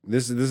think.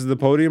 This is the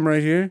podium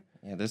right here.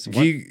 Yeah, this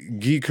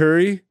Guy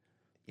Curry.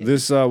 Yeah.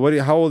 This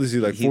how old is he?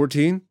 Like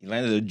 14? He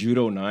landed a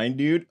judo 9,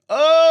 dude.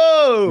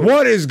 Oh!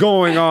 What is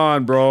going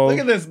on, bro? Look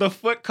at this. The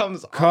foot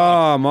comes off.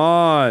 Come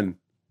on.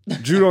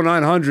 Judo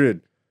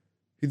 900.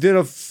 He did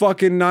a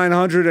fucking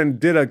 900 and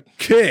did a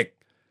kick.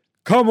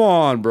 Come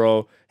on,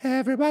 bro.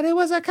 Everybody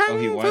was a kung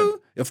he fu. won.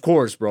 Of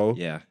course, bro.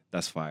 Yeah,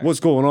 that's fire. What's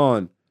going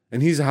on?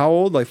 And he's how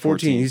old? Like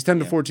 14. 14, He's 10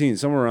 to yeah. 14,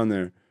 somewhere around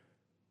there.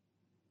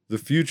 The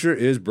future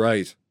is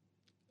bright.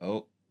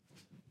 Oh.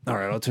 All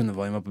right, I'll turn the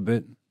volume up a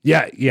bit.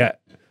 Yeah.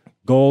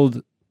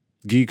 Gold,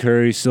 Guy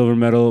Curry, silver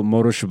medal,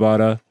 Moto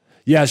Shibata.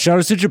 Yeah, shout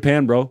out to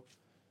Japan, bro.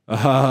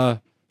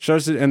 Shout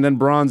out to, and then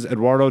bronze,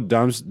 Eduardo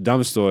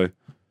Damstoy.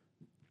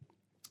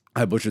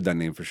 I butchered that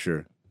name for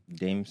sure.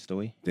 Dame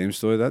Stoy.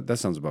 Damstoy, that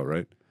sounds about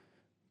right.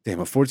 Damn,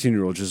 a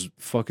 14-year-old just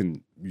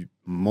fucking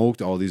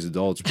moked all these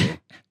adults, bro.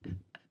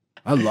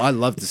 I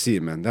love to see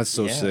it, man. That's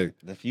so sick.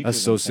 That's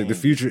so sick. The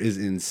future is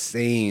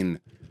insane.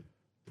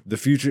 The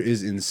future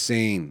is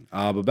insane.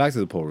 But back to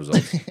the poll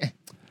results.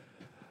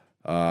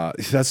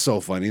 That's so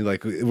funny.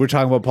 Like, we're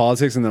talking about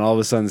politics and then all of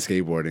a sudden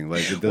skateboarding.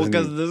 Like, it doesn't.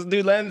 Because this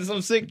dude landed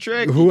some sick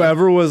trick.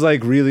 Whoever was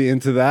like really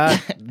into that,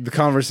 the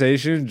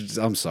conversation,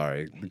 I'm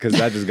sorry, because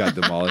that just got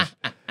demolished.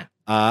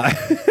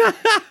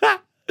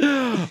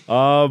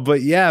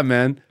 But yeah,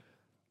 man.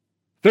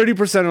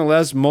 30% or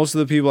less, most of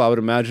the people I would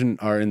imagine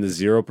are in the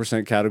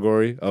 0%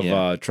 category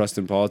of trust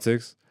in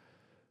politics.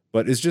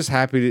 But it's just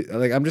happy to,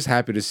 like, I'm just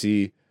happy to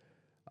see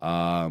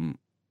the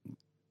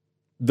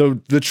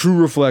true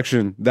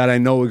reflection that I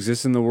know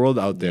exists in the world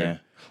out there. Yeah.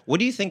 What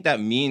do you think that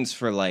means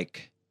for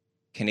like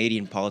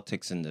Canadian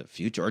politics in the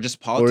future, or just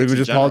politics, Or even in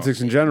just general?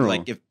 politics in general.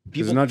 Like if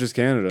people, It's not just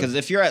Canada. because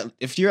if you're at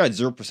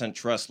 0%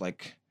 trust,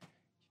 like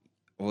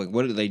what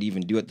do they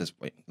even do at this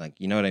point? Like,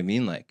 you know what I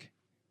mean? Like,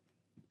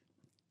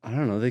 I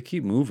don't know. They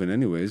keep moving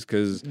anyways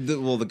because the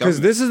government.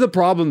 this is the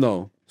problem,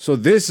 though. So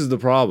this is the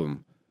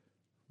problem.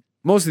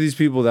 Most of these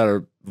people that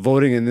are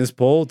voting in this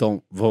poll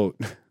don't vote.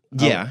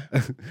 Yeah.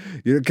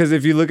 Because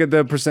if you look at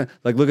the percent,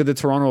 like look at the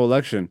Toronto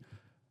election,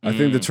 I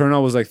think the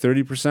turnout was like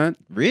 30%.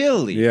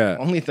 Really? Yeah.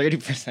 Only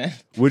 30%.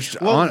 Which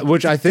Well,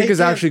 which I think take is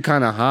care- actually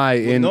kind of high.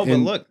 Well, in but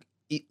look,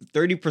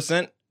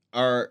 30%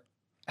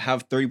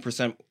 have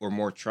 30% or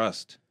more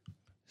trust.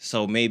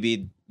 So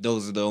maybe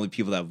those are the only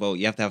people that vote.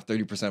 You have to have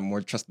 30%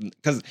 more trust,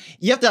 because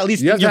you have to at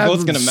least you have think to your have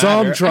vote's gonna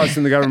some matter. trust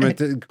in the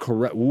government.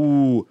 Correct.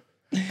 Ooh.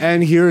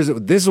 And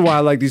this is why I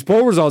like these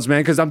poll results,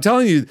 man, because I'm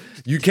telling you,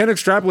 you can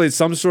extrapolate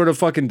some sort of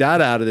fucking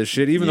data out of this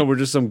shit, even though we're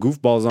just some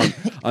goofballs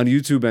on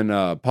YouTube and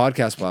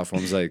podcast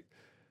platforms. Like,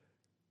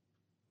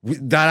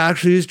 that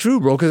actually is true,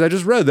 bro, because I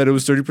just read that it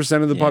was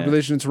 30% of the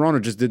population in Toronto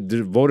just did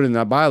voted in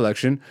that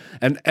by-election,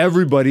 and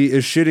everybody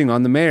is shitting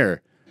on the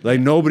mayor. Like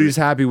nobody's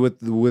happy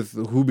with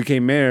who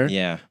became mayor.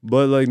 Yeah.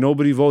 But like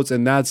nobody votes,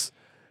 and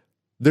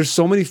there's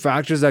so many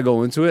factors that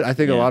go into it. I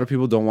think a lot of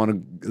people don't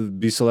want to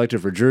be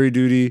selected for jury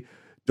duty.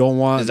 Don't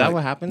want. Is that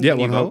what happens? Yeah,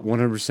 when you vote?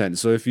 100%.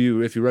 So if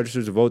you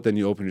register to vote, then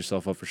you open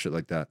yourself up for shit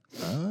like that.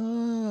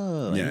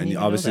 Oh, yeah, and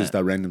obviously it's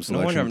that random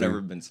selection. No wonder I've thing.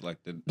 never been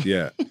selected.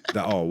 Yeah.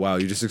 Oh wow,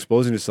 you're just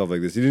exposing yourself like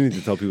this. You didn't need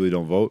to tell people you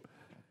don't vote.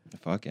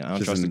 Fuck it, I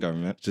don't trust the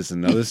government. Just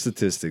another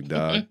statistic,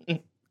 dog.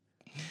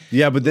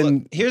 Yeah, but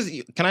then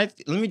Look,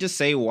 let me just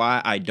say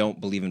why I don't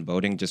believe in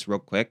voting, just real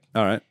quick.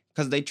 All right.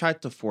 Because they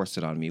tried to force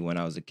it on me when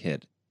I was a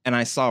kid. And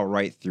I saw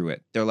right through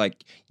it. They're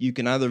like, you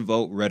can either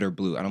vote red or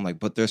blue. And I'm like,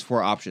 but there's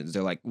 4 options.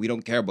 They're like, we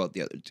don't care about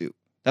the other 2.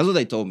 That's what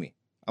they told me.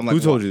 I'm like, who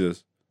told you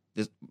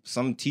this?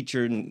 Some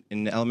teacher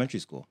in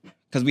elementary school.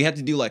 Because we had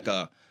to do like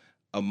a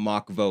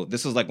mock vote.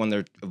 This was like when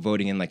they're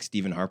voting in like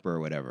Stephen Harper or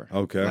whatever.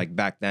 Okay. Like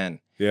back then.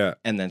 Yeah.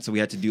 And then so we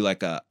had to do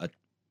like a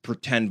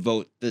pretend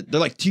vote. They're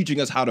like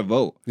teaching us how to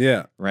vote.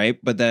 Yeah. Right?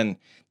 But then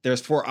there's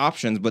 4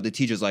 options, but the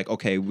teacher's like,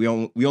 okay, we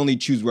only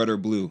choose red or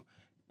blue.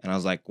 And I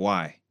was like,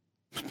 why?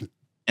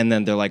 And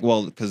then they're like,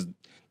 well, because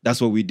that's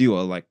what we do.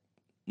 I was like,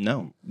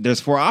 no, there's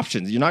 4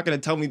 options. You're not going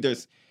to tell me you're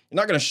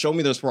not going to show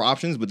me there's 4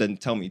 options, but then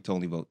tell me to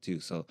only vote 2.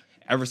 So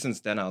ever since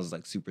then, I was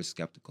like super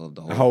skeptical of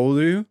the whole. How old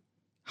are you?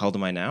 How old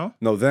am I now?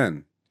 No,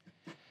 then.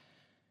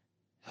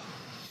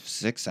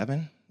 6,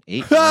 7,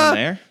 8, around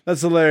there.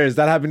 That's hilarious.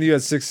 That happened to you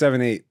at 6,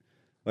 7, 8.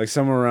 Like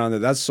somewhere around there.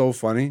 That's so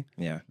funny.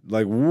 Yeah.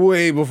 Like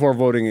way before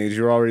voting age,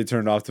 you're already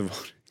turned off to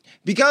voting.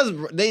 Because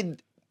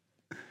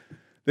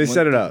they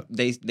set it up.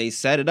 They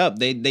set it up.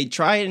 They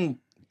try and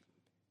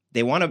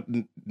they want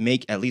to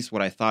make, at least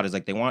what I thought is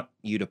like they want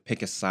you to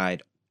pick a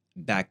side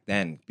back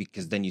then,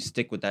 because then you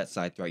stick with that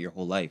side throughout your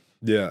whole life.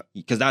 Yeah.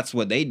 Because that's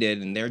what they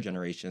did in their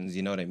generations,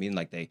 you know what I mean?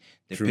 Like they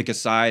True. pick a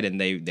side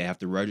and they have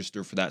to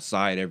register for that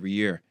side every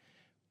year.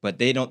 But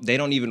they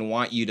don't even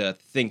want you to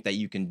think that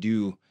you can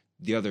do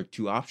the other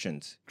 2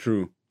 options.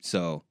 True.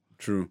 So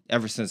True.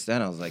 Ever since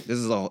then I was like, this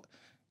is not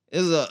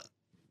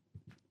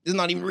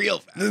even real,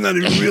 fam. This is not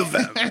even real,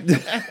 fam.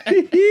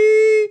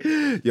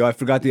 Yo, I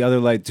forgot the other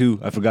light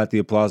too. I forgot the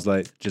applause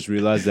light. Just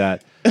realized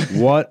that.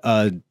 What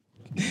a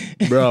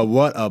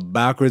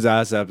backwards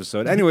ass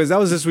episode. Anyways, that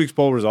was this week's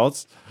poll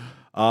results.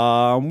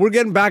 We're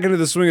getting back into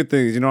the swing of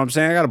things. You know what I'm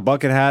saying? I got a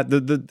bucket hat.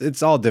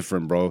 It's all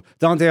different, bro.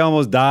 Dante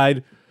almost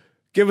died.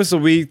 Give us a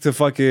week to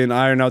fucking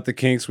iron out the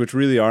kinks, which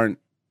really aren't.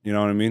 You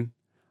know what I mean?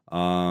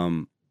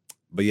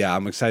 But yeah,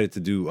 I'm excited to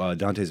do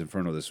Dante's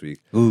Inferno this week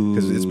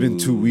because it's been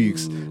 2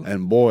 weeks,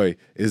 and boy,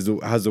 has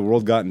the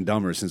world gotten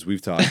dumber since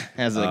we've talked.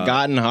 Has it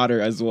gotten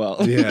hotter as well?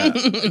 Yeah.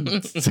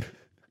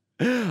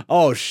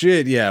 Oh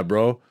shit, yeah,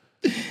 bro.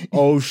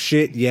 Oh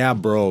shit, yeah,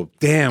 bro.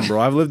 Damn, bro,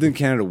 I've lived in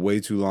Canada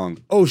way too long.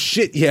 Oh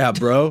shit, yeah,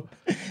 bro.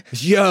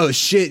 Yo,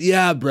 shit,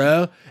 yeah,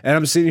 bro. And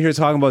I'm sitting here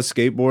talking about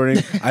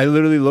skateboarding. I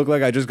literally look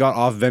like I just got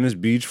off Venice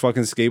Beach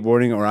fucking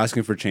skateboarding or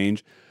asking for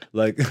change.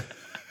 Like,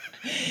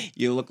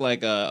 you look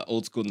like a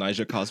old school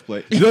Nyjah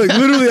cosplay. Like,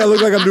 literally, I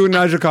look like I'm doing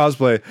Nyjah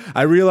cosplay.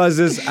 I realized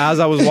this as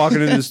I was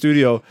walking into the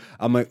studio.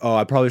 I'm like, oh,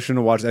 I probably shouldn't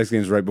have watched X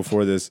Games right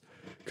before this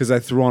because I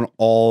threw on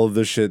all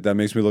the shit that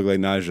makes me look like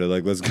Nyjah.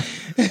 Like, let's go.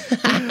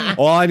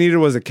 All I needed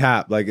was a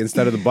cap, like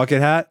instead of the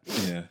bucket hat.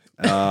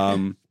 Yeah.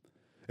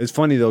 It's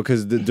funny though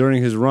because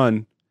during his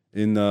run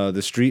in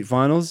the street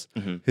finals,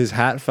 his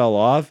hat fell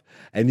off,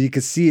 and you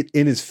could see it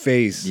in his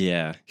face.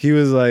 Yeah. He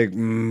was like,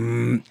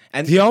 and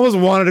he almost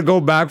wanted to go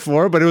back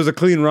for it, but it was a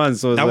clean run.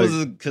 So that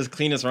was his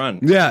cleanest run.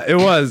 Yeah, it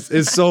was.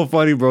 It's so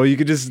funny, bro. You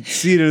could just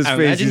see it in his face.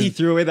 Imagine he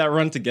threw away that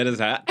run to get his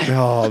hat.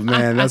 Oh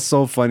man, that's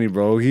so funny,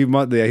 bro. He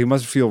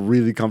must feel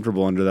really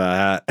comfortable under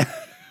that hat.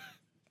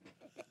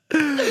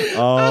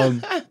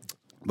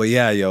 But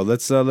yeah, yo,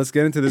 let's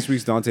get into this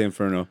week's Dante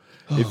Inferno.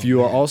 If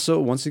you are also,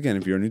 once again,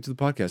 if you're new to the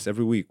podcast,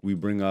 every week we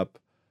bring up,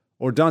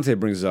 or Dante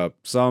brings up,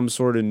 some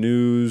sort of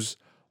news,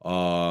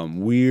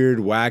 weird,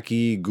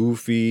 wacky,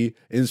 goofy,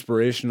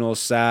 inspirational,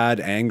 sad,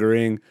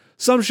 angering,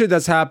 some shit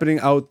that's happening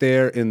out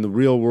there in the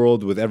real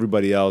world with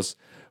everybody else.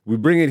 We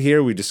bring it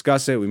here, we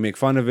discuss it, we make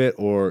fun of it,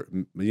 or,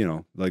 you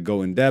know, like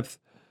go in depth,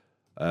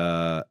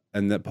 and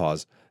then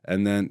pause.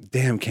 And then,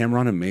 damn,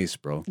 Cameron and Mace,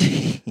 bro.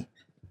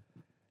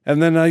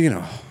 And then, you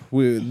know,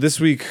 this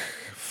week,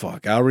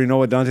 fuck, I already know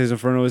what Dante's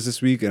Inferno is this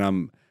week, and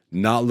I'm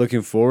not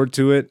looking forward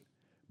to it,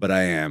 but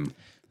I am.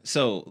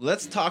 So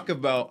let's talk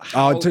about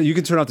how... you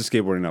can turn off the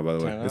skateboarding now, by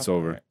the way. It's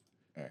over.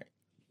 All right.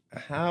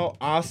 How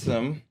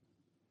awesome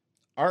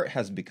art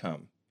has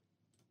become.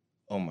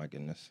 Oh, my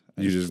goodness.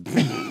 You just...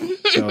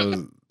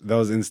 that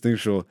was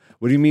instinctual.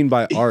 What do you mean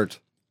by art?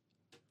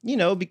 You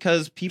know,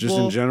 because people... Just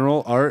in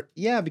general, art?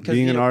 Yeah, because...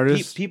 Being an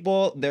artist?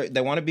 People,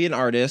 they want to be an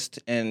artist,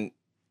 and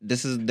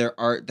this is their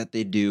art that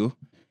they do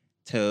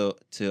to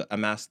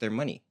amass their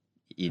money.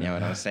 You know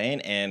what I'm saying?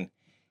 And,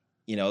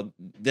 you know,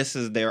 this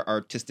is their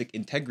artistic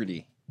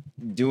integrity,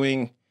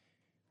 doing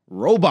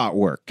robot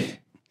work.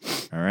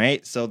 All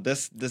right? So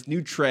this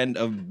new trend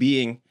of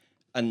being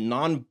a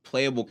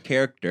non-playable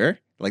character,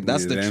 like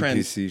that's the trend.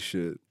 NPC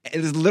shit.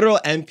 It's literal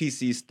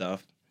NPC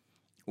stuff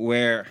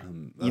where,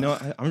 you know,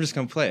 I'm just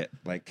going to play it.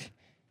 Like,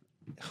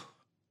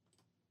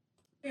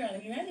 Girl,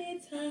 if you're ready,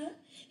 it's time.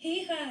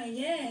 Hee haw,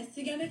 yes.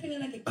 You got me feeling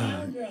like a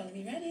cowgirl. If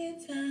you're ready,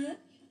 it's time.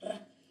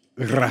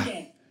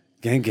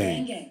 Gang,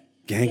 gang.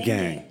 Gang,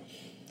 gang.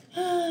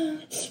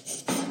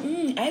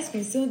 Ice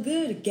cream so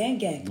good. Gang,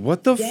 gang.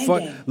 What the Gang, fuck?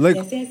 gang. Like,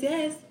 Yes, yes, yes.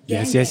 yes,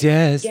 Gang, yes, gang.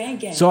 yes. Gang,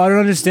 gang. So I don't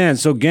understand.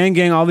 So gang,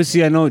 gang,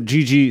 obviously I know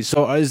GG.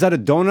 So is that a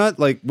donut?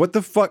 Like, what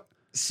the fuck?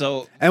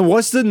 So And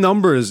what's the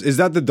numbers? Is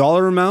that the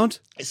dollar amount?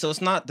 so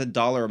it's not the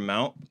dollar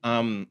amount.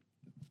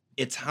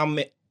 It's how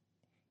many.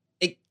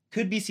 It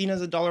could be seen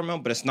as a dollar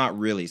amount, but it's not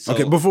really. So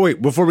Okay,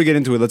 before we get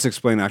into it, let's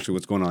explain actually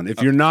what's going on.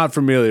 If you're not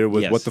familiar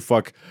with Yes. what the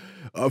fuck,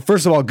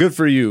 first of all, good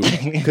for you,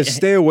 because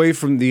stay away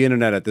from the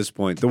internet at this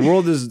point. The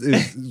world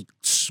is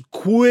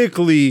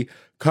quickly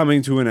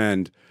coming to an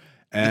end,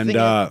 and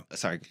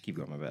sorry, keep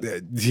going. My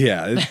bad.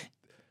 yeah.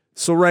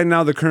 So right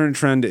now, the current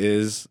trend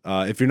is,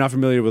 if you're not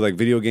familiar with like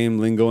video game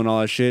lingo and all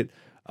that shit,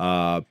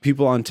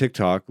 people on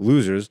TikTok,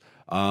 losers,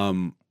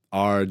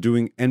 are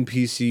doing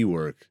NPC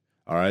work.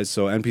 All right,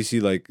 so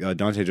NPC, like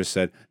Dante just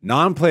said,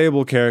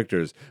 non-playable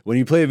characters. When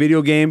you play a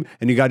video game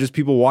and you got just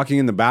people walking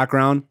in the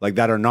background, like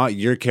that are not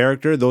your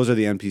character, those are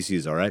the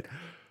NPCs, all right?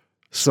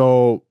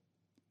 So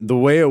the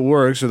way it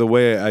works, or the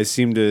way I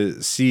seem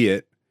to see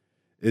it,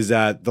 is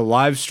that the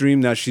live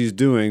stream that she's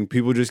doing,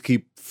 people just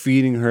keep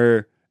feeding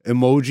her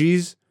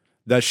emojis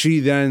that she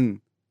then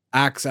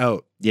acts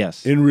out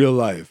Yes. in real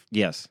life.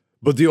 Yes.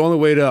 But the only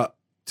way to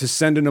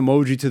send an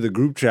emoji to the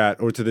group chat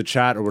or to the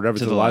chat or whatever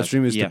to the live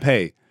stream is to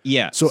pay.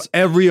 Yeah. So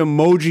every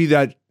emoji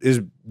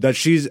that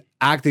she's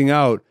acting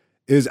out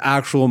is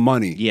actual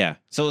money. Yeah.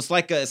 So it's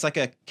like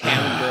a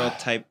cam girl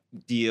type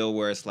deal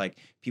where it's like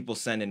people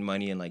send in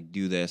money and like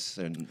do this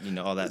and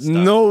all that stuff.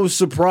 No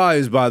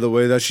surprise, by the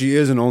way, that she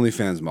is an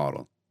OnlyFans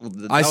model. Well,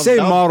 I say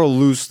model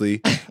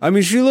loosely. I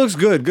mean, she looks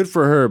good. Good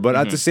for her. But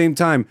at the same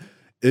time,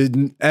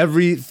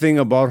 everything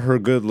about her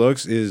good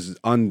looks is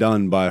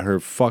undone by her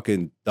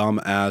fucking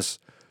dumb ass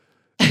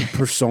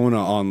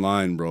persona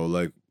online, bro.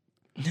 Like,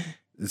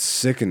 it's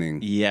sickening.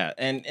 Yeah.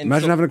 And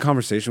Imagine having a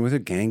conversation with her.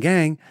 Gang,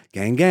 gang,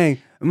 gang, gang.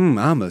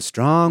 I'm a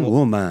strong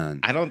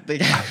woman. I don't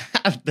think I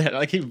have that.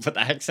 Like you put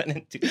the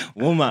accent into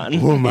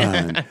woman.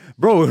 Woman.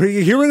 Bro,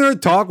 hearing her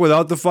talk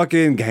without the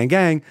fucking gang,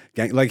 gang,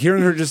 gang, like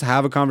hearing her just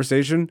have a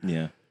conversation.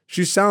 Yeah.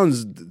 She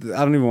sounds,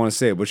 I don't even want to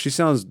say it, but she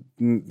sounds,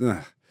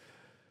 her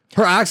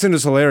accent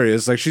is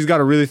hilarious. Like she's got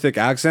a really thick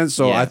accent.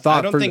 So I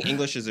thought. I don't think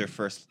English is her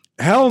first.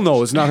 Hell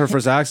no, it's not her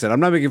first accent. I'm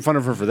not making fun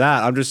of her for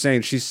that. I'm just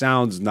saying she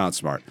sounds not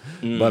smart.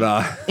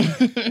 But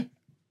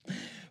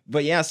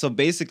But yeah, so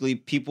basically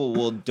people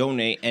will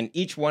donate, and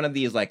each one of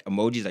these like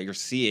emojis that you're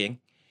seeing,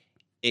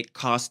 it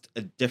costs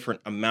a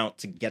different amount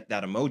to get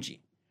that emoji.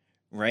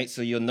 Right?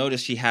 So you'll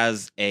notice she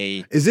has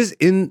a is this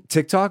in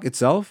TikTok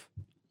itself?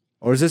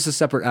 Or is this a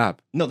separate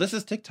app? No, this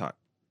is TikTok.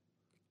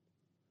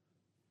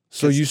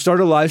 So you start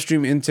a live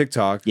stream in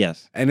TikTok.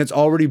 Yes. And it's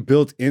already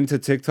built into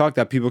TikTok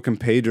that people can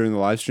pay during the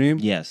live stream.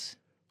 Yes.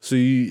 So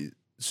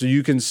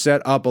you can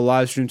set up a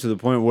live stream to the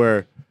point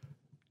where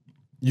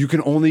you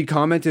can only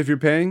comment if you're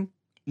paying?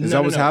 Is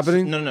that what's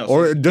happening? No.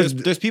 Or So does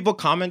there's people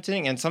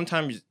commenting, and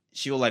sometimes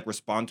she'll like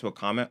respond to a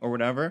comment or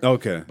whatever.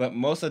 Okay. But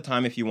most of the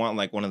time, if you want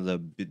like one of the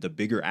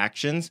bigger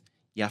actions,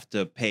 you have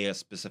to pay a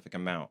specific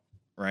amount,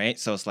 right?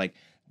 So it's like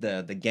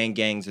the gang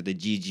gangs or the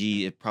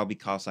GG, it probably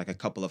costs like a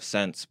couple of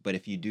cents. But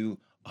if you do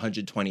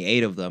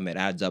 128 of them, it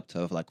adds up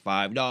to like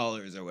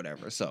 $5 or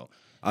whatever. So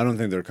I don't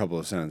think they're a couple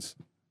of cents.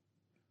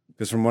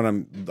 Because from what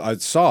I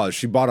saw,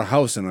 she bought a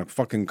house and a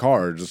fucking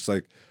car, just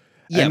like.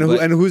 yeah,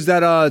 And who's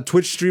that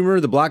Twitch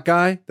streamer, the black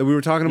guy that we were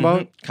talking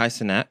about? Kai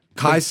Cenat.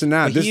 Kai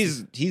Cenat. But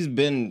he's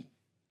been.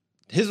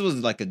 His was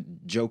like a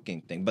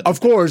joking thing, but Of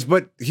course,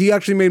 but he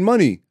actually made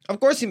money. of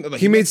course he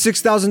He made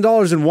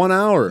 $6,000 in 1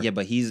 hour. Yeah,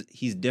 but he's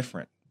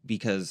different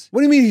because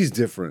What do you mean he's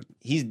different?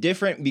 he's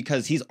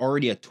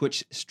already a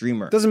Twitch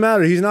streamer. Doesn't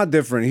matter. He's not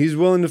different. He's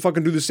willing to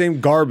fucking do the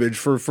same garbage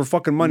for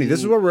fucking money.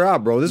 This is where we're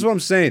at, bro. This is what I'm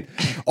saying.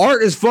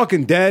 Art is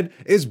fucking dead.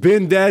 It's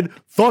been dead.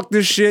 Fuck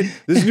this shit.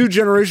 This new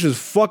generation is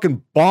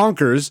fucking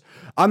bonkers.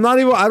 I don't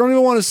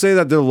even want to say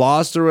that they're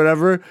lost or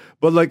whatever,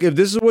 but like if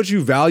this is what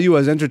you value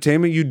as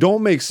entertainment, you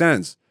don't make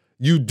sense.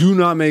 You do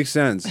not make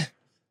sense.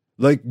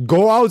 Like,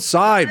 go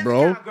outside,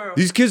 bro.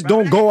 These kids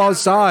don't go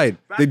outside.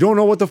 They don't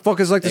know what the fuck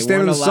it's like to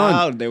stand in the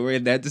sun. They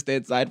had to stay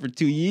inside for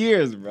 2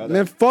 years, brother.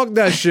 Man, fuck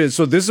that shit.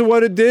 So this is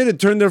what it did. It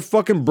turned their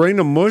fucking brain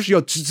to mush.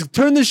 Yo,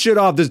 turn this shit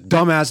off, this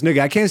dumbass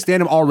nigga. I can't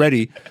stand him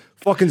already.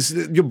 Fucking,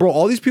 yo, bro,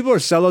 all these people are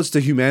sellouts to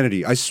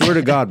humanity. I swear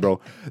to God, bro.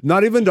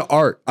 Not even to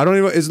art.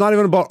 It's not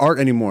even about art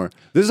anymore.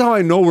 This is how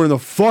I know we're in the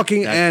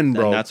fucking end,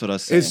 bro. That's what I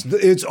was saying.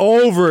 It's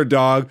over,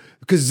 dog.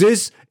 Because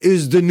this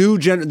is the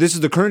this is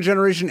the current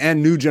generation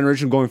and new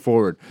generation going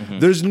forward.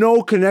 There's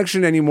no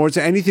connection anymore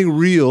to anything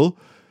real.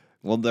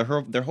 Well,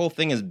 their whole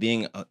thing is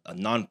being a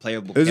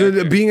non-playable Is character.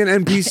 it being an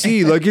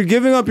NPC? Like, you're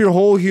giving up your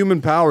whole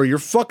human power. You're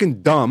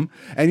fucking dumb,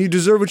 and you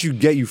deserve what you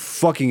get, you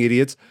fucking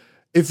idiots.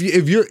 If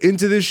you're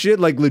into this shit,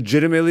 like,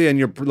 legitimately, and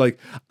you're like,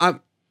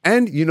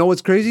 and you know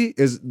what's crazy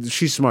is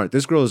she's smart.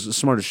 This girl is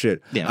smart as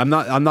shit. Yeah. I'm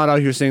not out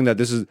here saying that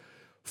this is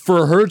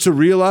for her to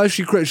realize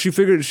she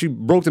figured she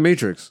broke the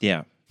matrix.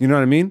 Yeah. You know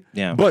what I mean?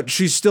 Yeah. But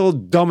she's still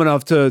dumb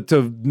enough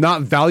to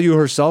not value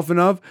herself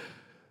enough.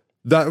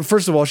 That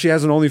first of all, she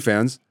has an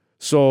OnlyFans.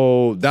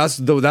 So that's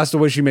the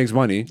way she makes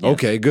money. Yeah.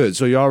 Okay, good.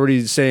 So you're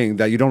already saying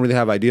that you don't really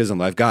have ideas in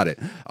life. Got it.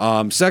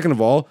 Second of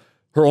all,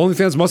 her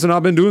OnlyFans must have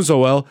not been doing so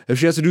well if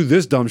she has to do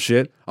this dumb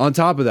shit on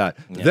top of that.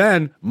 Yeah.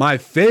 Then my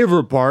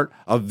favorite part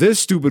of this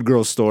stupid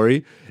girl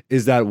story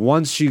is that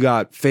once she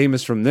got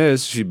famous from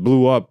this, she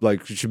blew up,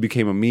 like she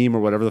became a meme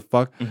or whatever the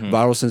fuck,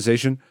 viral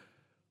sensation.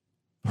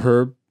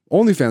 Her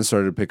OnlyFans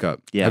started to pick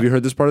up. Yeah. Have you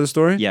heard this part of the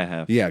story? Yeah, I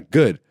have. Yeah,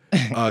 good.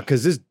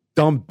 Because this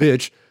dumb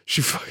bitch,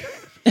 she fucking...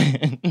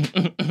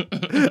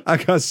 I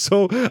got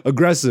so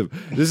aggressive.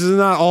 This is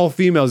not all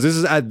females. This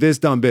is at this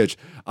dumb bitch.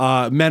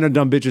 Men are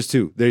dumb bitches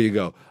too. There you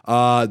go.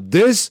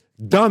 This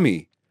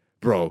dummy,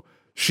 bro.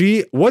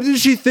 What did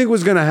she think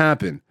was gonna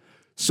happen?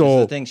 So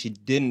that's the thing, she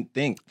didn't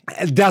think.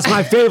 That's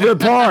my favorite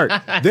part.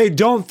 They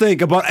don't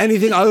think about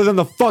anything other than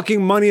the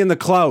fucking money and the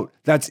clout.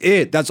 That's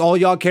it. That's all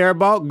y'all care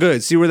about?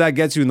 Good. See where that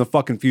gets you in the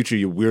fucking future,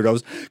 you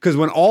weirdos. Because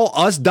when all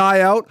us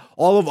die out,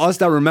 all of us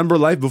that remember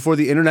life before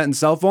the internet and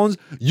cell phones,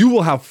 you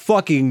will have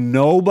fucking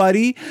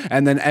nobody.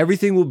 And then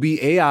everything will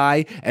be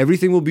AI.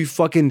 Everything will be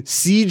fucking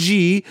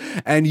CG.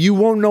 And you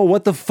won't know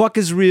what the fuck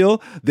is real.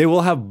 They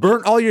will have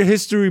burnt all your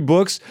history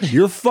books.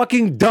 You're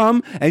fucking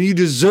dumb. And you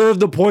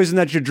deserve the poison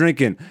that you're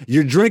drinking.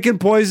 You're drinking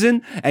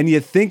poison and you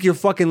think you're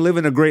fucking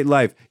living a great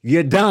life.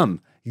 You're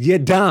dumb. You're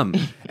dumb,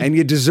 and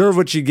you deserve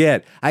what you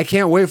get. I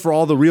can't wait for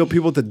all the real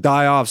people to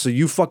die off so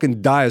you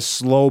fucking die a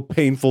slow,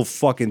 painful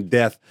fucking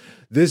death.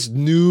 This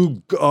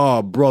new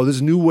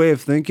way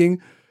of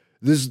thinking,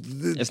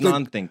 it's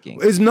non-thinking.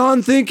 It's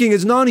non-thinking.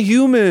 It's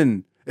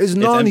non-human. It's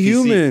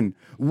non-human.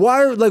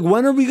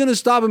 When are we gonna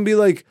stop and be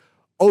like,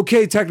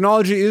 okay,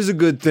 technology is a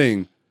good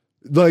thing?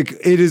 Like,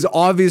 it is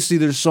obviously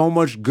there's so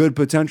much good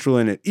potential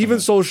in it. Even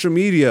social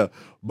media,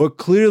 but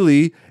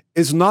clearly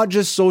it's not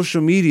just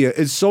social media,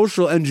 it's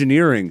social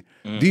engineering.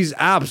 These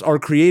apps are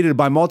created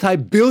by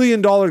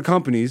multi-billion-dollar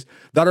companies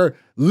that are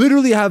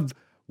literally have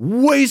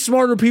way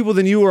smarter people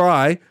than you or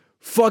I,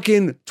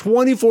 fucking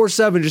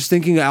 24/7 just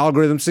thinking of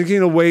algorithms,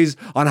 thinking of ways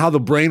on how the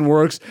brain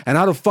works and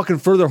how to fucking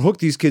further hook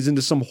these kids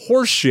into some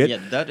horse shit. Yeah,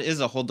 that is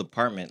a whole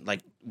department.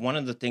 Like, one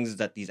of the things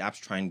that these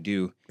apps try and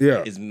do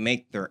is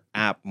make their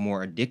app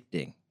more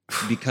addicting.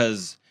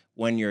 Because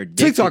when you're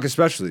addicted, TikTok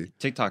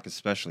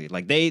especially,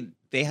 like they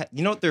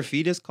you know what their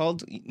feed is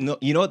called?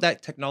 You know what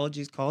that technology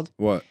is called?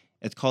 What?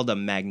 It's called a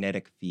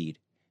magnetic feed.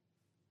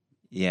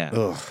 Yeah.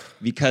 Ugh.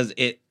 Because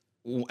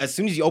as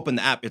soon as you open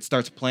the app, it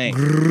starts playing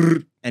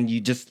and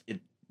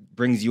it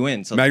brings you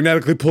in. So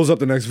magnetically pulls up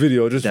the next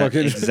video. Just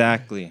fucking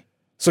exactly.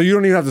 So you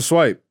don't even have to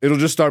swipe. It'll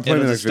just start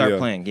playing the next video.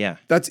 Playing, yeah.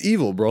 That's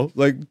evil, bro.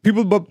 Like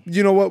people, but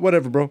you know what?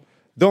 Whatever, bro.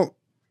 Don't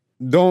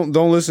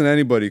listen to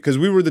anybody because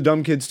we were the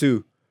dumb kids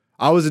too.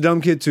 I was a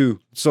dumb kid too.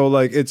 So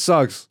like it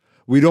sucks.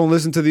 We don't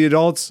listen to the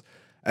adults.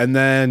 And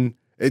then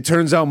it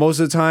turns out most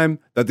of the time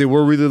that they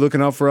were really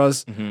looking out for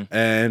us.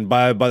 And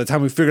by the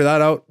time we figure that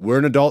out, we're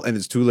an adult and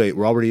it's too late.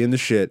 We're already in the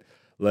shit.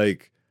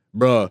 Like,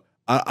 bruh,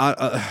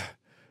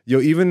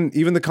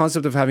 even the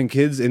concept of having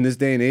kids in this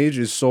day and age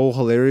is so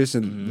hilarious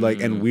and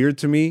and weird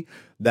to me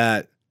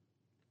that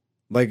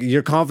like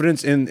your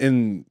confidence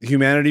in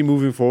humanity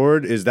moving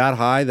forward is that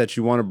high that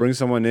you want to bring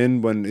someone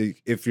in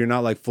if you're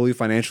not like fully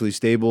financially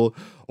stable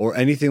or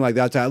anything like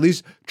that, to at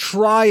least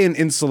try and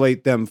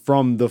insulate them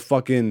from the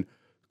fucking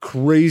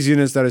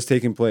craziness that is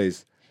taking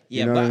place.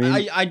 Yeah, you know but what I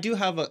mean? I do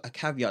have a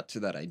caveat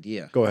to that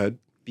idea. Go ahead.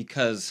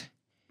 Because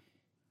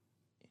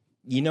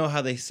you know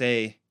how they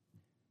say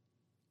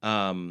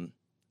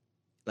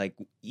like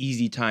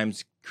easy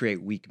times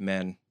create weak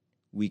men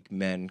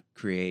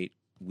create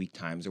weak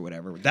times or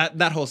whatever.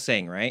 That whole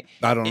saying, right?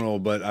 I don't know,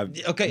 but I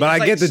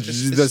like get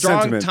the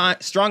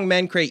sentiment. Strong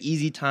men create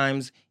easy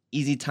times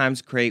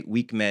create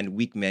weak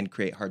men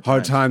create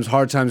hard times.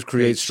 Hard times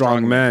create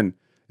strong men.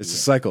 It's a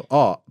cycle.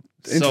 Oh,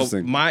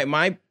 interesting. So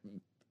my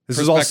this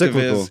is all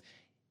cyclical. Is,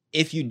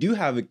 if you do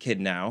have a kid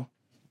now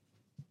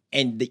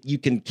and you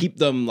can keep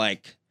them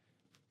like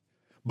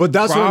but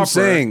that's proper, what I'm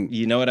saying.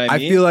 You know what I mean? I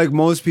feel like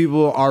most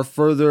people are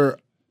further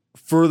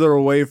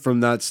away from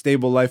that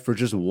stable life for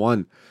just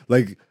one.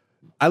 Like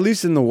at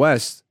least in the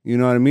West, you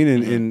know what I mean?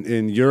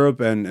 In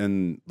Europe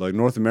and like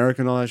North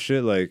America and all that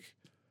shit, like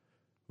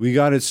we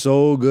got it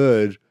so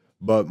good,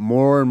 but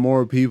more and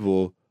more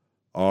people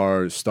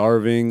are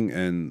starving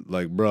and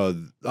like, bro,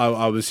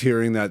 I was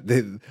hearing that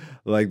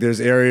there's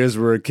areas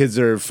where kids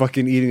are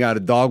fucking eating out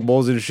of dog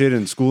bowls and shit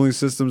and schooling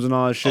systems and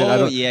all that shit.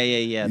 Oh,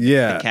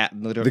 yeah.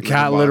 The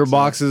cat litter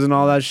boxes and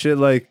all that shit.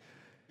 Like,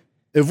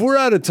 if we're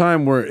at a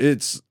time where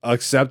it's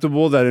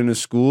acceptable that in a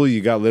school you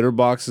got litter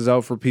boxes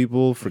out for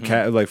people, for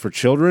for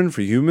children,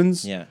 for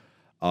humans. Yeah.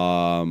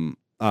 I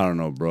don't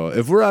know, bro.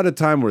 If we're at a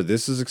time where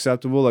this is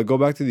acceptable, like go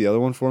back to the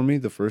other one for me,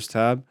 the first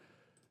tab.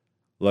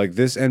 Like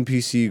this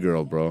NPC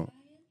girl, bro.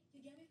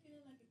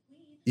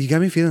 You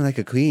got me feeling like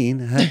a queen.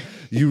 Huh?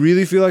 You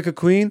really feel like a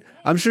queen?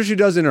 I'm sure she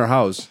does in her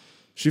house.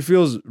 She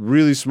feels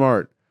really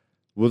smart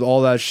with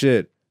all that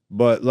shit.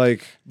 But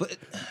like, But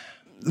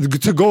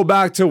to go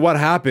back to what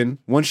happened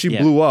once she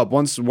blew up,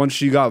 once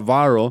she got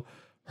viral,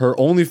 her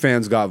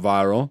OnlyFans got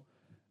viral,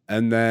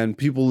 and then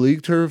people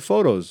leaked her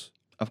photos.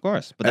 of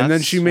course. But And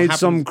then she made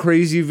some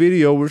crazy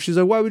video where she's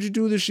like, "Why would you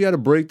do this?" She had a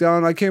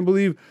breakdown. I can't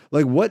believe,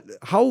 like, what?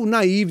 How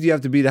naive do you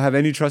have to be to have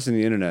any trust in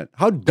the internet?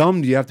 How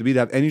dumb do you have to be to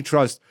have any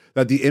trust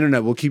that the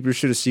internet will keep your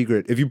shit a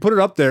secret? If you put it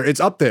up there, it's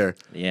up there.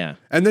 Yeah.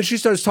 And then she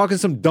starts talking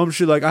some dumb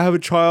shit like, "I have a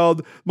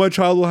child. My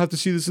child will have to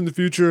see this in the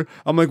future."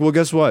 I'm like, well,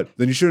 guess what?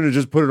 Then you shouldn't have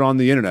just put it on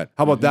the internet.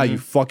 How about that, you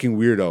fucking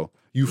weirdo?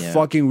 You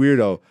fucking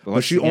weirdo.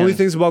 But she only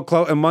thinks about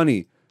clout and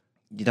money.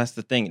 That's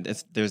the thing.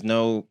 There's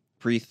no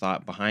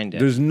pre-thought behind it.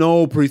 There's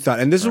no pre-thought.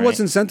 And this is what's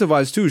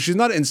incentivized too. She's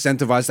not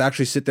incentivized to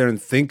actually sit there and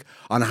think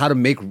on how to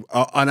make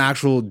an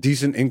actual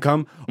decent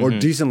income or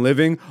decent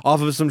living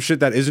off of some shit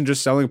that isn't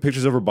just selling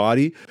pictures of her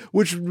body,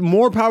 which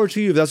more power to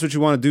you if that's what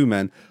you want to do,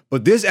 man.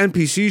 But this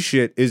NPC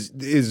shit is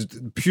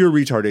pure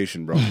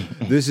retardation, bro.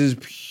 This is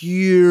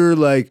pure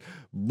like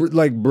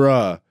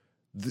bruh,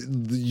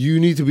 you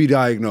need to be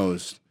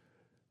diagnosed.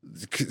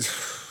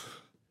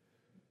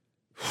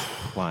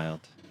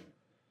 Wild.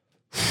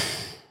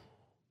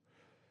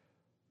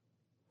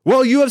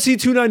 Well, UFC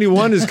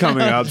 291 is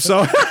coming up,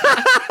 so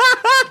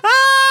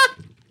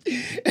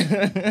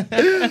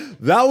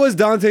that was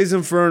Dante's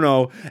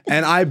Inferno,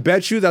 and I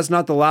bet you that's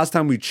not the last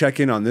time we check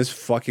in on this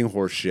fucking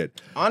horse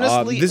shit.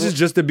 Honestly, this is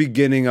just the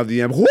beginning of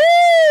the end. Woo!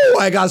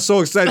 I got so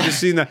excited to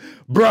see that,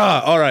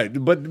 bruh. All right,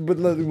 but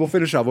we'll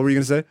finish up. What were you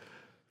gonna say?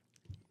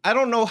 I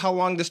don't know how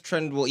long this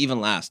trend will even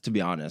last, to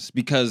be honest,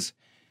 because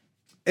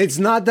it's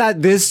not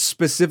that this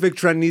specific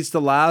trend needs to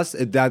last;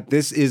 it's that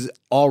this is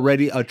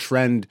already a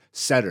trend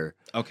setter.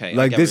 Okay,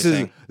 like this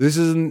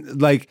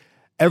isn't like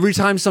every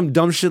time some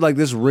dumb shit like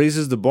this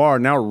raises the bar.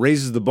 Now it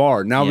raises the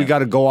bar. Now we got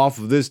to go off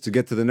of this to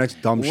get to the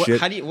next dumb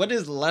shit. What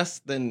is less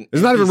than?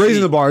 It's not even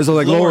raising the bar. It's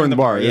like lowering the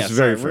bar. It's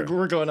very fair.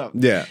 We're going up.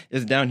 Yeah,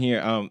 it's down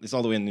here. It's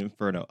all the way in the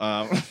Inferno.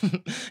 I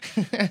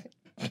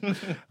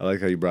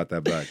like how you brought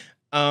that back.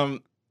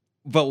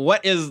 But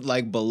what is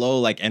like below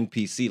like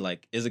NPC?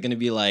 Like, is it going to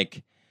be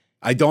like?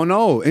 I don't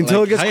know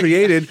until it gets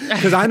created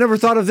because I never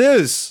thought of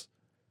this.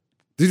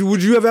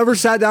 Would you have ever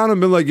sat down and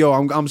been like, "Yo,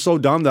 I'm so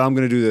dumb that I'm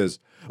gonna do this"?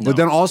 No. But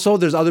then also,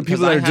 there's other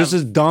people that are just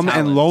as dumb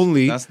and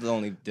lonely. That's the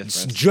only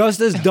difference.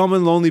 Just as dumb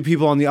and lonely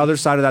people on the other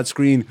side of that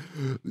screen,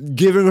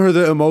 giving her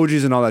the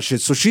emojis and all that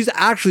shit. So she's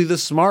actually the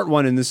smart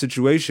one in this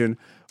situation,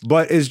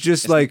 but it's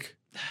just like,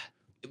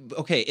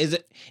 okay, is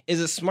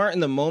it smart in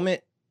the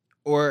moment,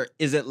 or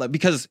is it like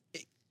because?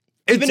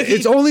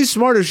 It's only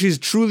smart if she's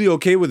truly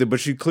okay with it, but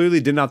she clearly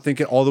did not think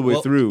it all the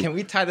way through. Can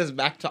we tie this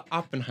back to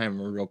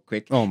Oppenheimer real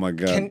quick? Oh my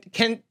god!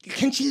 Can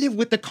she live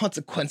with the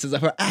consequences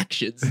of her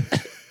actions?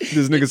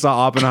 This nigga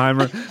saw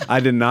Oppenheimer. I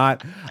did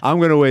not. I'm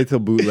gonna wait till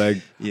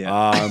bootleg.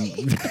 Yeah.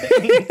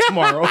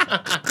 Tomorrow.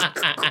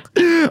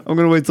 I'm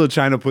gonna wait till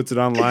China puts it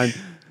online.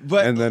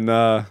 But and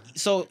then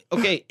so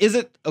okay, is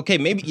it okay?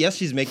 Maybe yes,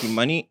 she's making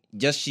money.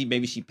 Yes,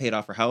 maybe she paid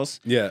off her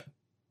house. Yeah.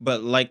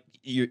 But like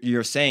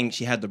you're saying,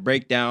 she had the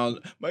breakdown.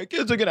 My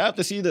kids are gonna have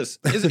to see this.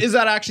 Is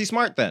that actually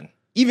smart then?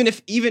 Even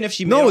if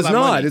she made all it's that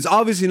not. money? It's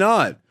obviously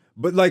not.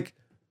 But like,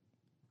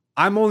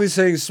 I'm only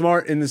saying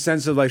smart in the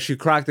sense of like she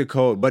cracked the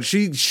code, but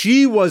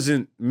she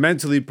wasn't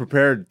mentally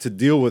prepared to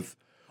deal with,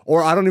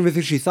 or I don't even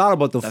think she thought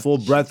about the full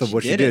breadth of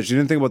what she did. She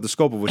didn't think about the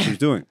scope of what she was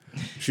doing.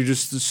 She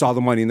just saw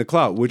the money in the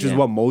clout, which is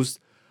what most,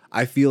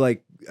 I feel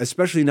like,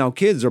 especially now,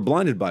 kids are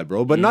blinded by,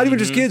 bro. But not even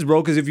just kids,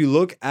 bro. Because if you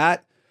look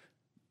at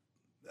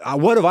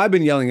what have I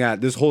been yelling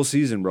at this whole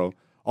season, bro?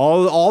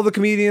 All the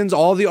comedians,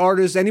 all the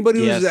artists, anybody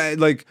who's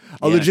like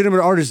a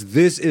legitimate artist,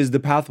 this is the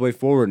pathway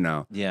forward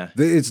now. Yeah.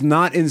 It's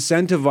not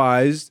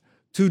incentivized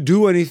to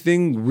do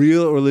anything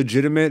real or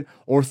legitimate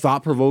or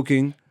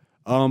thought-provoking.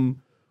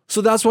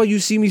 So that's why you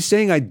see me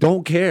saying I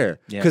don't care.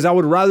 Because I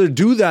would rather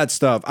do that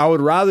stuff. I would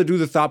rather do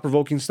the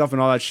thought-provoking stuff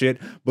and all that shit.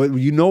 But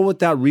you know what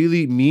that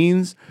really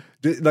means?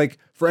 Like,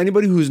 for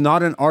anybody who's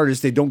not an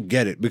artist, they don't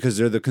get it because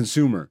they're the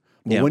consumer.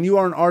 But when you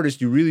are an artist,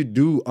 you really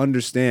do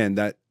understand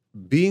that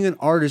being an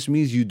artist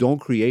means you don't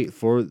create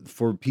for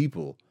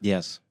people.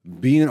 Yes.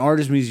 Being an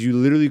artist means you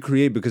literally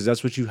create because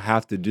that's what you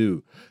have to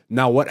do.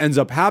 Now, what ends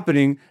up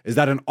happening is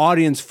that an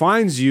audience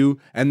finds you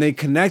and they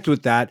connect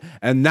with that.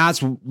 And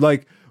that's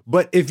like,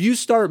 but if you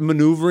start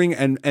maneuvering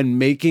and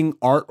making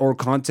art or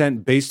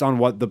content based on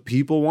what the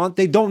people want,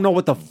 they don't know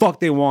what the fuck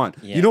they want.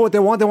 Yeah. You know what they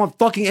want? They want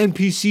fucking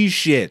NPC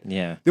shit.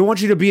 Yeah. They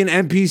want you to be an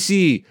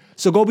NPC.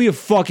 So go be a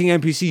fucking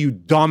NPC, you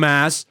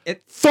dumbass.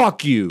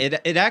 Fuck you.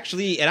 It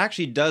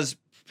actually does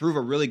prove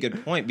a really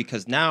good point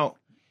because now,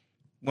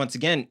 once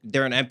again,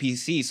 they're an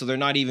NPC, so they're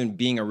not even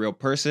being a real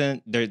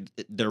person.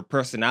 Their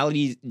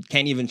personality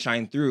can't even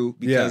shine through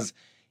because,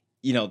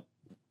 you know,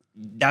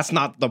 that's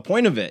not the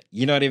point of it.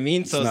 You know what I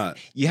mean? So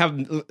you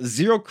have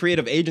zero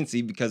creative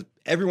agency because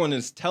everyone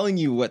is telling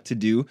you what to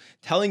do,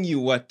 telling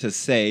you what to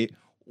say,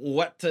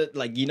 what to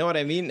like. You know what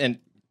I mean? And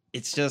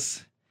it's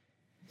just.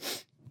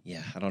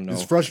 Yeah, I don't know.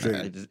 It's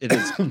frustrating. It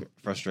is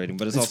frustrating,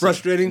 but it's also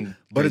frustrating,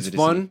 but it's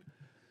fun.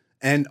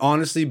 And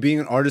honestly, being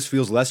an artist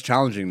feels less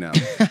challenging now.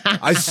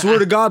 I swear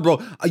to God,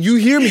 bro. You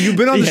hear me. You've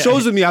been on the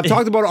shows with me. I've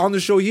talked about it on the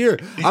show here.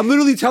 I'm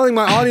literally telling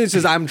my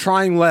audiences I'm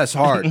trying less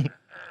hard.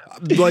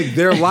 Like,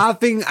 they're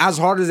laughing as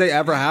hard as they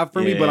ever have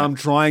for me, but I'm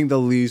trying the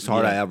least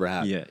hard I ever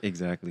have. Yeah,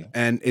 exactly.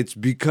 And it's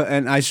because,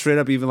 and I straight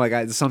up, even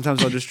like,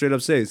 sometimes I'll just straight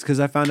up say it's because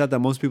I found out that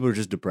most people are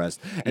just depressed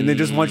and they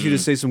just want you to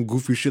say some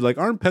goofy shit like,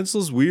 aren't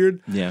pencils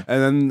weird? Yeah.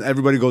 And then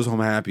everybody goes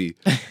home happy.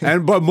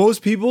 But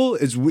most people,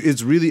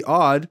 it's really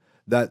odd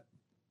that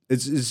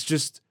it's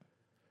just,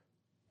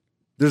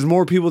 there's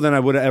more people than I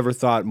would have ever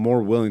thought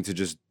more willing to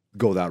just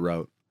go that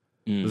route.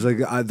 It's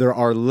like there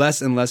are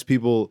less and less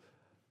people.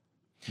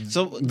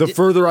 So the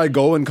further I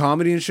go in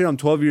comedy and shit, I'm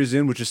 12 years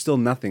in, which is still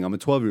nothing. I'm a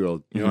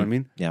 12-year-old. You know what I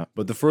mean? Yeah.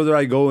 But the further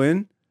I go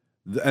in,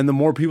 and the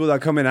more people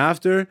that come in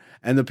after,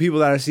 and the people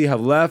that I see have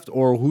left,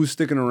 or who's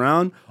sticking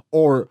around,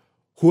 or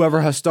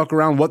whoever has stuck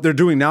around, what they're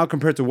doing now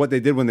compared to what they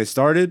did when they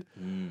started,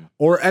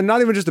 and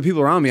not even just the people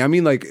around me. I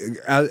mean, like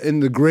in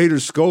the greater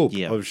scope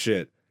of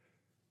shit.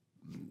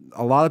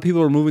 A lot of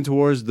people are moving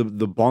towards the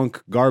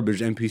bunk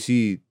garbage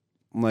NPC,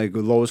 like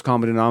lowest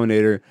common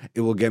denominator. It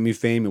will get me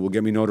fame. It will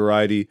get me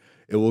notoriety.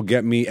 It will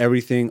get me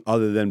everything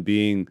other than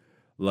being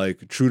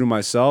like true to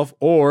myself,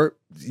 or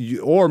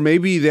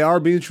maybe they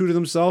are being true to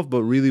themselves,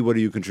 but really, what are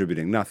you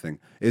contributing? Nothing.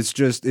 It's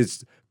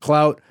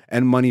clout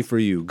and money for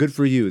you. Good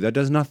for you. That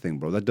does nothing,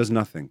 bro. That does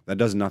nothing.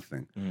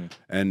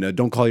 And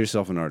don't call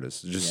yourself an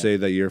artist. Just say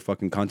that you're a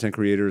fucking content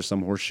creator or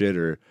some horse shit,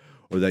 or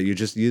that you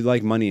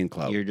like money and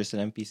clout. You're just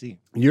an NPC.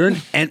 You're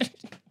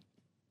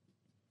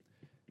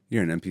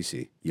an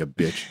NPC, you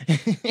bitch.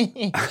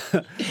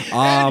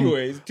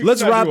 Anyways,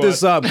 let's wrap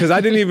this up because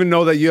I didn't even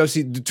know that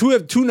UFC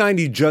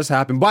 290 just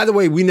happened. By the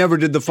way, we never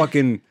did the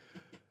fucking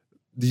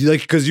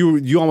because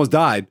you almost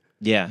died.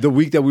 Yeah. The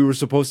week that we were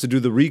supposed to do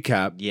the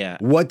recap. Yeah.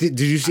 What did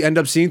you end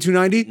up seeing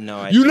 290?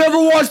 No, you never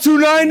watched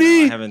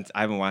 290? No,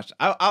 I haven't watched.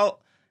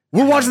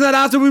 We're watching that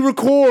after we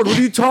record. What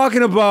are you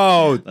talking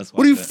about?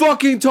 What are you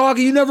fucking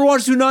talking? You never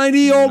watched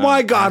 290? Oh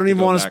my God! I don't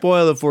even want to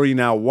spoil it for you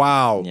now.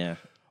 Wow. Yeah.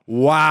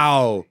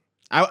 Wow.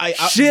 I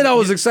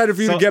was excited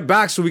for you to get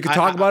back so we could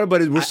talk about it,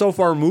 but we're so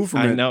far removed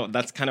from it. I know,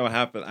 that's kind of what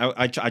happened.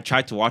 I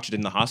tried to watch it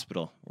in the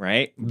hospital,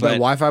 right? But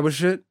Wi-Fi was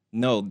shit?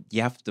 No,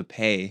 you have to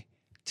pay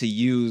to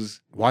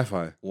use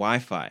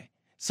Wi-Fi.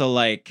 So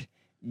like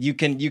you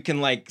can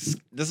like,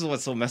 this is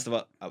what's so messed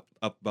up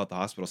about the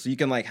hospital. So you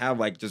can like have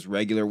like just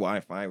regular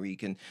Wi-Fi where you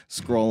can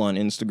scroll on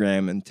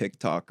Instagram and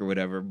TikTok or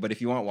whatever. But if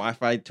you want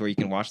Wi-Fi to where you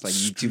can watch like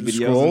YouTube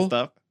videos and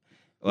stuff.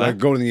 Like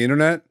go to the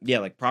internet? Yeah,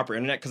 like proper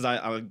internet. Because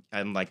I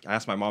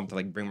asked my mom to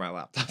like bring my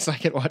laptop so I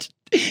could watch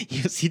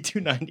UFC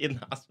 290 in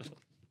the hospital.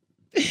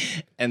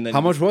 And then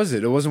how much was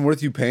it? It wasn't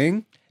worth you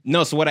paying?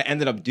 No. So what I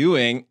ended up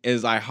doing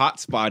is I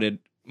hotspotted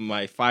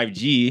my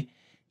 5G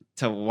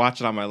to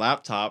watch it on my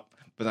laptop,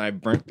 but then I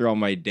burnt through all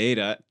my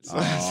data, so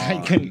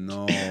I couldn't.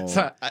 No.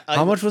 So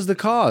how much was the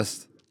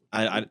cost?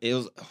 It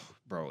was,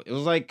 bro. It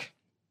was like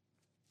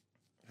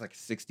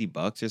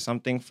 $60 or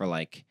something for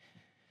like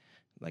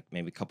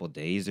maybe a couple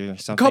days or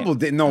something. Couple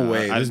days? No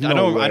way. There's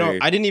no way.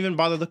 I didn't even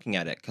bother looking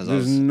at it because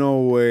there's no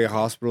way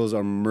hospitals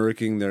are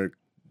murking their.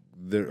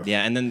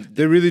 Yeah, and then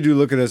they really do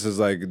look at us as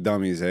like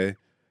dummies, eh?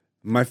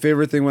 My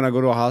favorite thing when I go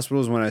to a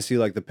hospital is when I see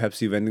like the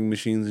Pepsi vending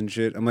machines and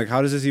shit. I'm like,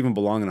 how does this even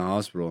belong in a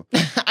hospital?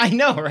 I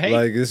know, right?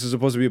 Like, this is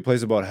supposed to be a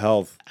place about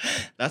health.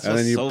 That's and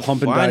then you're so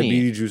pumping funny.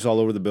 diabetes juice all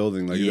over the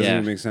building. Like, it doesn't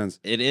even make sense.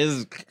 It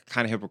is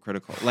kind of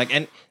hypocritical. Like,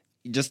 and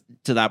just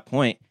to that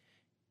point,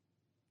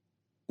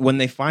 when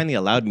they finally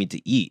allowed me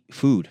to eat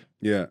food,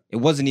 it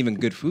wasn't even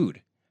good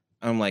food.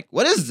 I'm like,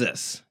 what is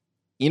this?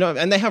 You know,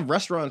 and they have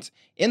restaurants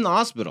in the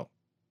hospital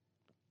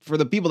for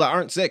the people that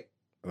aren't sick.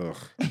 Ugh.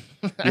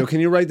 Yo, can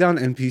you write down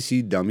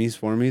NPC Dummies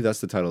for me? That's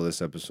the title of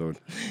this episode.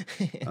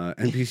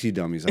 NPC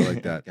Dummies. I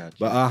like that. Gotcha.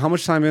 But how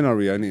much time in are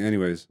we?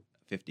 Anyways,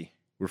 50.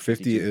 We're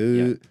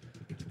 50.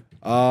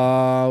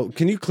 Can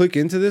you click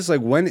into this? Like,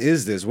 when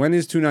is this? When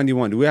is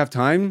 291? Do we have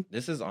time?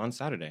 This is on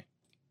Saturday.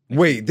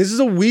 Wait, this is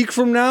a week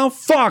from now?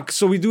 Fuck.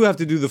 So we do have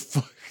to do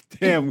the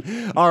damn.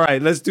 All right,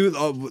 let's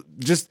do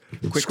just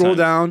quick scroll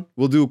down.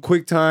 We'll do a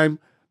quick time.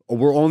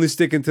 We're only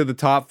sticking to the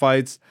top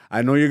fights.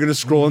 I know you're going to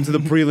scroll into the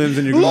prelims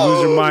and you're going to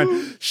lose your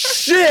mind.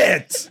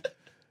 Shit!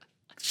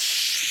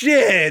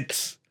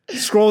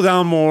 Scroll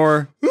down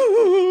more.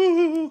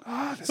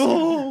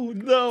 Oh,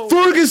 no.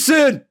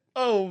 Ferguson!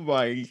 Oh,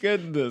 my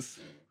goodness.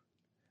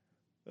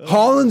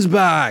 Holland's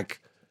back.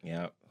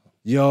 Yeah.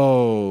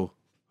 Yo.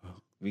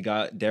 We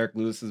got Derek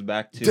Lewis is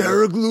back, too.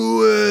 Derek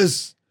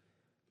Lewis!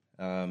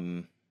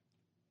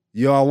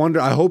 Yo, I wonder.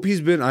 I hope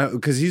he's been,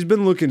 because he's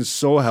been looking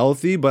so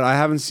healthy, but I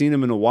haven't seen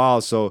him in a while.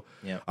 So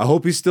I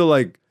hope he's still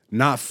like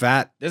not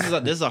fat. This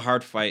is a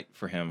hard fight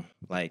for him,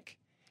 like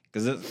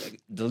because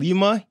De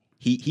Lima,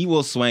 he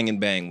will swing and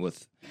bang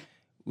with.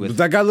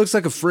 That guy looks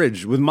like a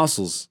fridge with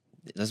muscles.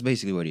 That's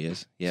basically what he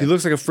is. Yeah, he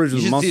looks like a fridge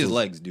with muscles. See his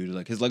legs, dude.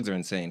 Like his legs are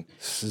insane.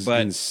 This is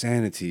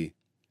insanity.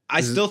 I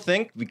still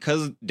think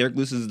because Derek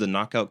Lewis is the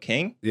knockout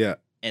king. Yeah,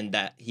 and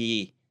that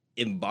he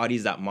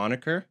embodies that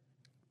moniker.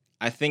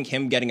 I think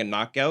him getting a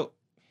knockout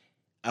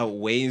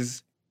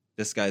outweighs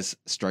this guy's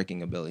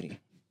striking ability.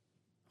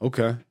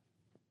 Okay.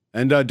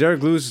 And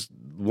Derek Lewis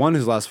won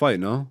his last fight,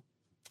 no?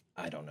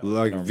 I don't know.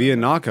 Like I don't via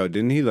remember. knockout,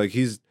 didn't he? Like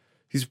he's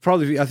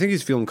probably. I think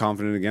he's feeling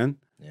confident again.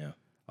 Yeah.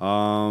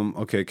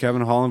 Okay,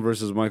 Kevin Holland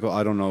versus Michael.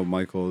 I don't know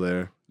Michael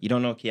there. You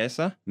don't know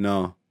Chiesa?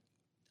 No.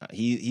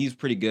 He's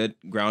pretty good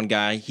ground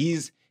guy.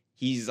 He's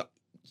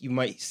you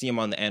might see him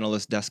on the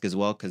analyst desk as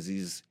well because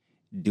he's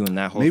doing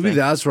that whole Maybe thing.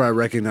 that's where I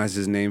recognize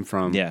his name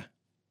from. Yeah.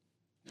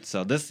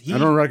 So I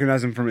don't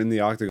recognize him from in the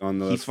octagon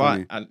though. He That's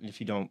fought. funny. If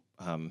you don't,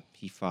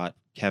 he fought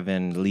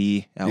Kevin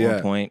Lee at Yeah.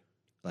 one point,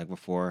 like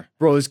before.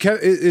 Bro, is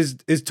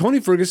Tony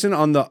Ferguson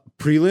on the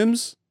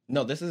prelims?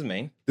 No, this is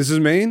main. This is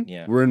main?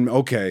 Yeah. We're in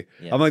okay.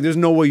 Yeah. I'm like, there's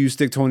no way you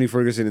stick Tony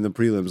Ferguson in the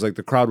prelims. Like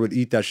the crowd would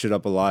eat that shit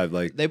up alive.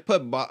 Like They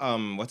put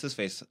what's his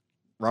face,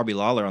 Robbie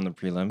Lawler on the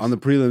prelims. on the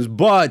prelims.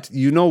 But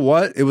you know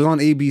what? It was on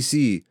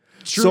ABC.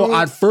 True. So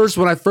at first,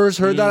 when I first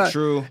heard that,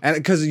 true. and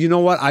because you know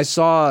what, I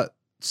saw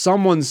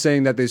someone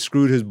saying that they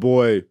screwed his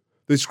boy.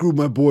 They screwed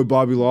my boy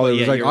Bobby Lawler. But It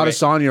was yeah, like you're right.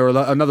 Adesanya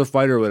or another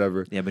fighter or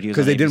whatever. Yeah, but he was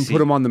Because on they didn't ABC.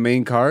 put him on the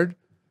main card.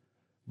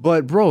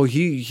 But bro,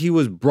 he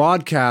was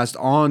broadcast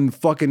on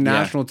fucking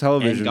national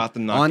television and got the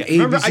on knockout. ABC.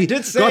 Remember, I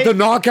did say got the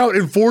knockout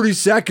in 40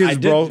 seconds, I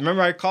did. bro.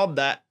 Remember, I called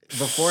that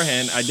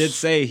beforehand. I did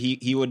say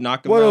he would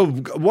knock him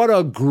out. What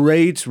a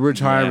great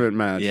retirement Yeah,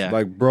 match. yeah.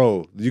 Like,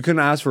 bro, you couldn't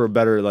ask for a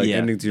better Yeah,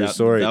 ending to your that-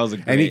 story. that was a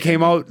and he great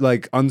came ending. out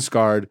like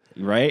unscarred.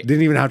 Right?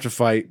 Didn't even have to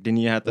fight. Didn't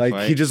you have to Like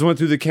fight? he just went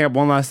through the camp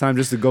one last time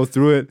just to go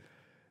through it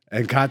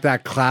and got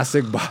that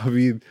classic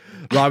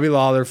Robbie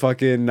Lawler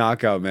fucking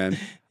knockout, man.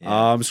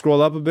 Yeah.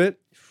 Scroll up a bit.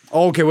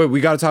 Oh, okay, wait,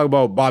 we got to talk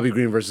about Bobby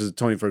Green versus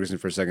Tony Ferguson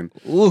for a second.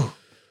 Ooh.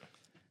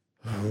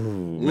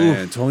 Ooh,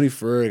 man, Tony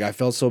Ferg. I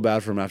felt so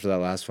bad for him after that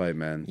last fight,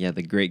 man. Yeah,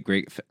 the great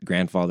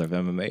grandfather of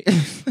MMA.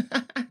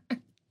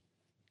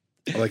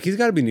 Like he's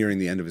got to be nearing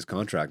the end of his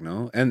contract,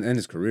 no, and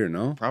his career,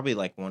 no. Probably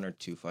like 1 or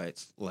 2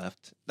 fights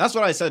left. That's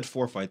what I said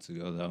 4 fights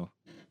ago, though.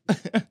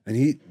 And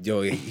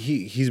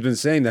he's been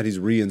saying that he's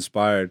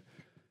re-inspired,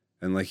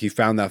 and like he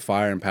found that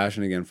fire and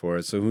passion again for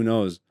it. So who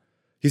knows?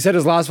 He said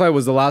his last fight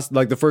was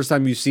the first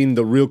time you've seen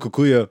the real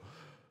Kikuya,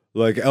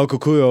 like El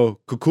Kikuyo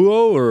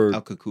or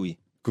Al Kukui.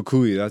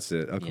 Kukui. That's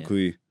it, El Yeah.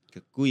 Kukui.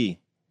 Kukui.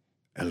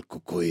 El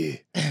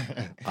Kukui.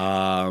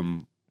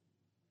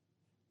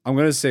 I'm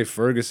gonna say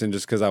Ferguson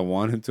just because I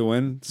want him to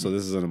win. So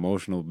this is an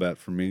emotional bet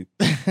for me.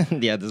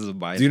 Yeah, this is a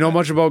bias. Do you know bet.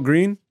 much about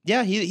Green?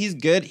 Yeah, he's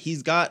good.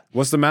 He's got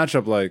What's the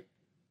matchup like?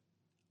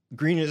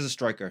 Green is a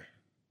striker,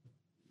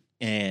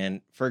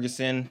 and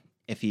Ferguson,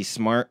 if he's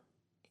smart,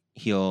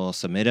 he'll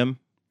submit him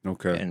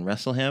Okay. and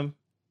wrestle him.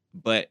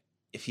 But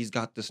if he's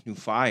got this new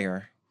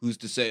fire, who's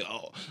to say,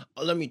 oh,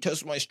 let me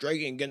test my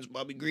striking against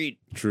Bobby Green?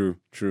 True.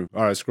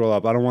 All right, scroll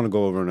up. I don't want to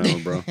go over an hour,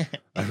 bro.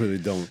 I really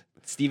don't.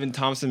 Stephen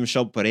Thompson,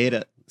 Michelle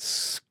Pereira.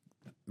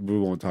 We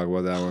won't talk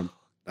about that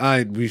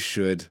one. We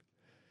should.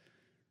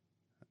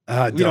 We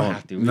don't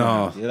have to. We No.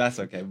 don't have to. That's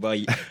okay. But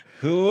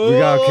who? We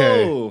got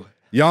okay.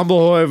 Jan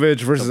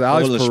Blachowicz versus The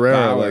Alex Polish Pereira.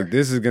 power. Like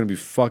this is gonna be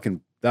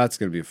fucking. That's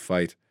gonna be a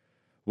fight.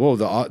 Whoa,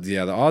 the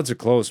odds are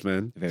close,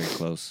 man. Very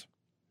close.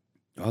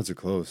 Odds are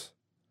close.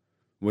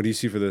 What do you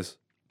see for this?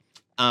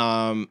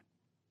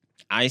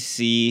 I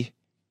see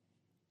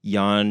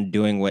Jan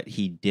doing what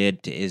he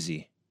did to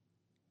Izzy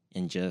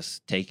and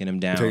just taking him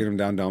down. Taking him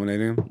down,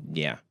 dominating him.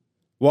 Yeah.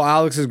 Well,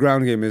 Alex's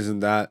ground game isn't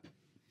that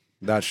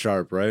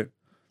sharp, right?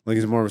 Like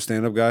he's more of a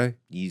stand-up guy.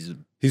 He's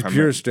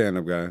Pure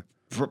stand-up guy.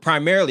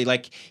 primarily,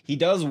 like, he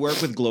does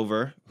work with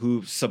Glover,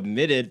 who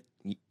submitted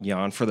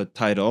Jan for the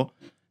title.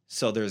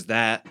 So there's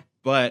that.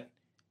 But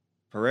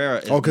Pereira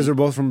is... Because they're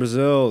both from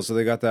Brazil, so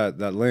they got that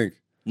link.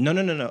 No.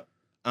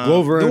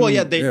 Glover well, and-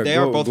 yeah, they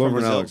are both Glover from and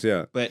Brazil. Alex,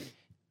 yeah. But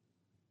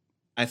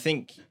I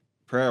think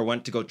Pereira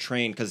went to go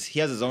train because he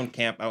has his own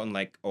camp out in,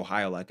 like,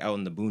 Ohio, like, out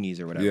in the boonies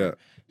or whatever.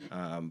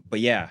 Yeah. But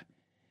yeah,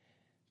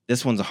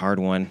 this one's a hard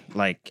one.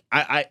 Like,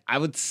 I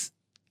would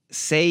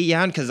say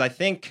Jan, because I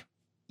think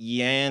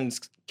Jan's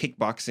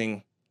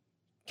kickboxing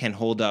can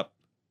hold up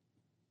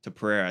to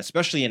Pereira,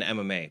 especially in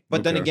MMA.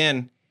 But then Okay.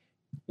 again,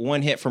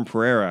 one hit from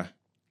Pereira.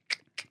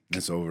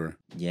 It's over.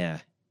 Yeah.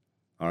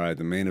 All right,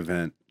 the main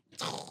event.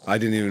 I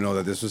didn't even know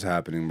that this was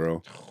happening,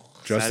 bro.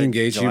 Justin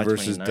Saturday, July Gaethje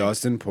versus 29th.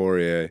 Dustin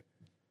Poirier.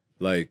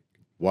 Like,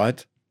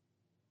 what?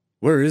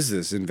 Where is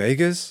this? In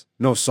Vegas?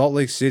 No, Salt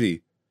Lake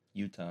City.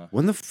 Utah.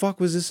 When the fuck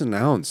was this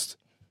announced?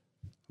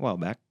 A while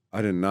back.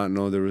 I did not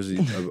know there was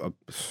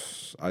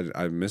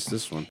I missed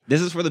this one.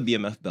 This is for the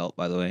BMF belt,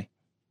 by the way.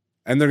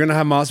 And they're gonna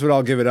have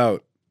Masvidal give it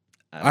out.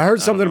 I heard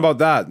don't something know. about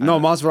that. No,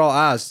 Masvidal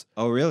asked.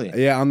 Oh, really?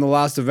 Yeah, on the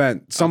last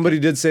event. Somebody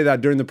did say that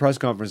during the press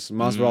conference.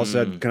 Masvidal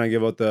said, "Can I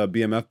give out the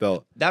BMF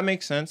belt?" That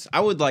makes sense. I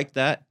would like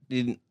that.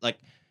 Like,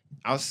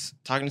 I was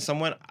talking to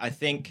someone. I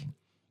think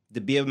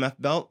the BMF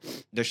belt,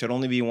 there should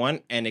only be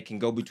one, and it can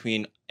go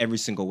between every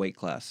single weight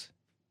class.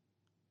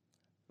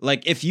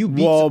 Like, if you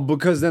beat, Well,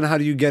 because then how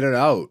do you get it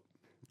out?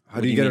 How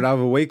What do you do you get mean? it out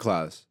of a weight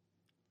class?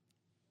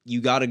 you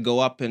got to go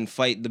up and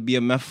fight the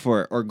BMF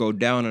for it, or go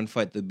down and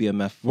fight the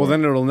BMF for Well, it.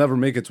 then it'll never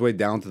make its way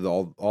down to the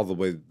all the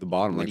way the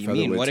bottom. What Like do you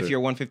mean? What featherweights if are- you're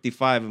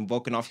 155 and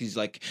Volkanovski's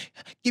like,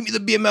 give me the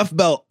BMF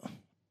belt?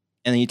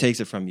 And then he takes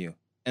it from you.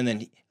 And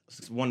then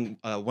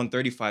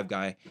 135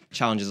 guy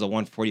challenges a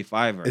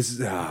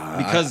 145er.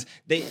 Because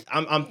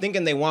I'm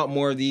thinking they want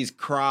more of these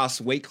cross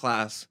weight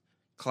class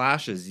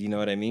clashes. You know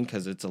what I mean?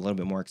 Because it's a little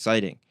bit more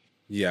exciting.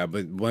 Yeah,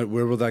 but where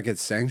will that get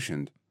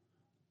sanctioned?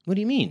 What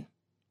do you mean?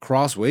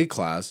 Cross weight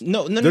class?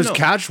 No. There's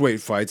catch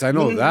weight fights. I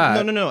know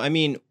that. No. I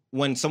mean,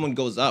 when someone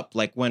goes up,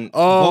 like when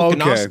Oh,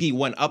 Volkanovski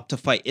went up to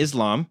fight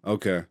Islam,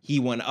 Okay. he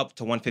went up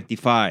to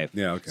 155.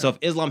 Yeah, okay. So if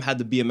Islam had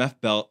the BMF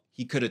belt,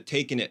 he could have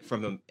taken it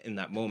from him in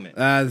that moment.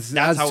 That's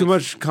how too it's-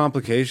 much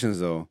complications,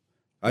 though.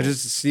 I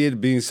just see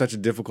it being such a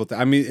difficult thing.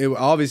 I mean,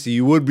 obviously,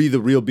 you would be the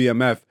real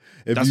BMF.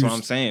 That's what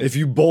I'm saying. If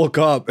you bulk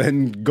up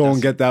and go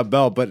and get that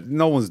belt, but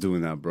no one's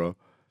doing that, bro.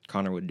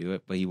 Connor would do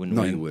it, but he wouldn't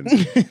No, win. he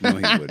wouldn't. No,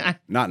 he wouldn't.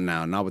 Not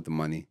now. Not with the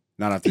money.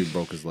 Not after he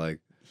broke his leg.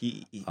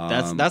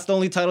 That's the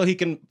only title he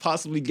can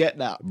possibly get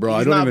now. Bro,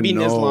 He's I don't not even beating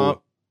know. Islam.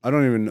 I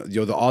don't even know.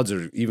 Yo, the odds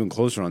are even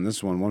closer on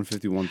this one.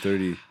 150,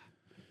 130.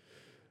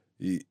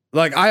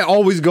 Like, I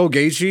always go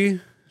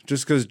Gaethje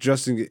just because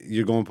Justin,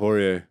 you're going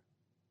Poirier.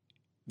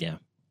 Yeah.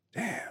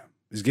 Damn.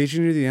 Is Gaethje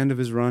near the end of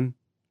his run?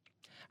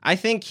 I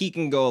think he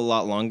can go a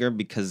lot longer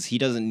because he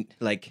doesn't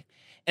like,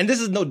 and this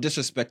is no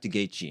disrespect to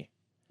Gaethje,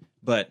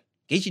 but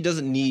Gaethje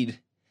doesn't need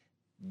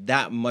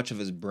that much of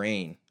his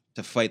brain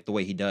to fight the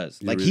way he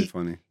does. You're Like really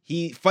funny.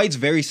 he fights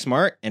very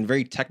smart and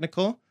very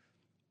technical,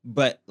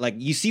 but like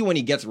you see when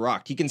he gets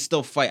rocked, he can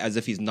still fight as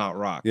if he's not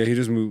rocked. Yeah, he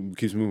just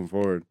keeps moving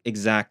forward.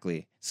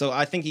 Exactly. So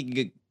I think he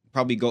can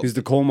probably go. He's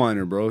the coal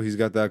miner, bro. He's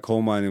got that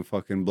coal mining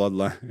fucking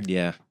bloodline.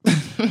 Yeah.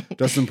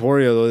 Dustin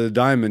Poirier, though, the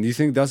diamond. You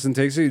think Dustin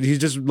takes it? He's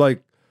just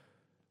like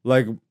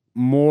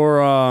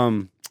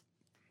more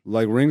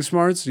like ring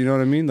smarts. You know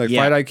what I mean? Like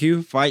Yeah. fight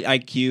IQ. Fight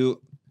IQ,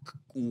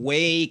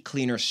 way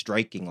cleaner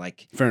striking.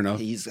 Like Fair enough.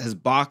 his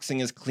boxing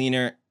is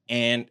cleaner,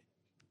 and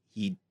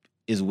he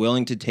is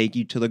willing to take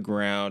you to the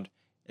ground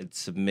and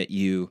submit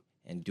you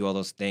and do all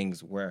those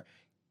things. Where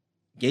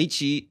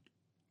Gaethje,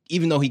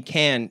 even though he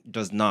can,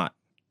 does not.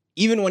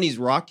 Even when he's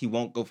rocked, he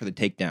won't go for the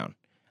takedown.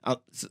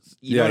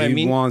 You know what I mean?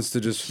 He wants to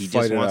just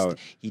fight it out.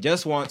 He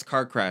just wants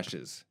car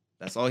crashes.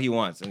 That's all he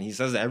wants, and he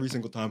says that every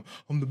single time.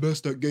 I'm the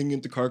best at getting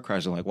into car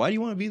crashes. I'm like, why do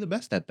you want to be the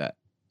best at that?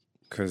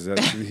 Because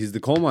he's the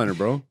coal miner,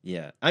 bro.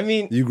 Yeah, I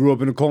mean, You grew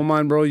up in a coal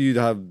mine, bro. You'd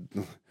have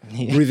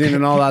breathing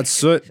in all that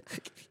soot.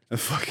 And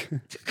fuck.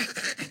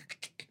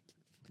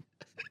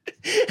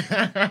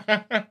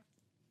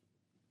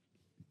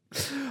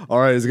 All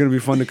right, it's gonna be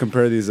fun to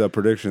compare these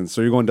predictions.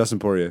 So you're going Dustin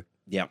Poirier.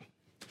 yeah.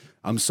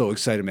 I'm so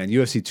excited, man.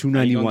 UFC Are you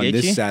 291 going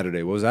this Gaethje?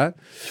 Saturday. What was that?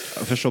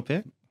 Official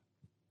pick.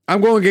 I'm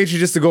going Gaethje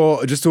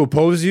just to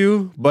oppose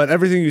you, but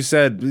everything you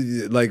said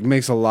like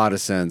makes a lot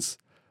of sense.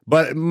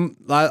 But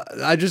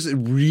I just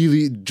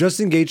really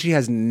Justin Gaethje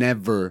has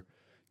never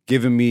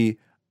given me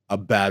a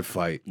bad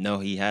fight. No,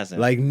 he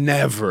hasn't. Like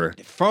never.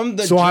 From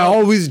the So I jump-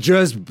 always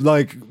just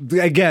like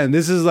again,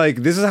 this is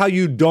how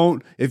you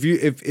don't if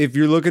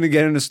you're looking to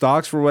get into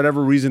stocks for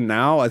whatever reason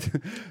now,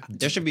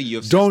 there should be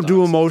UFC. don't do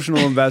stocks. emotional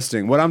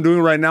investing. What I'm doing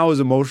right now is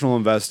emotional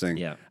investing.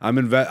 Yeah.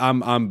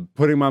 I'm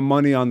putting my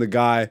money on the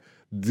guy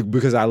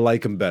because I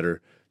like him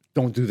better.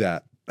 Don't do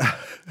that.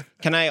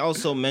 Can I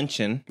also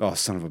mention Oh,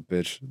 son of a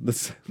bitch.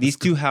 these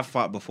two have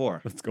fought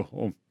before? Let's go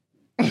home.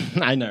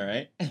 I know,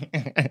 right?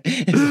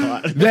 It's a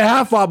lot. They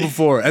have fought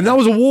before, and that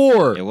was a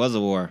war. It was a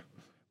war,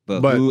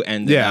 but But who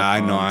ended yeah, up I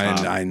know, on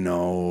top? I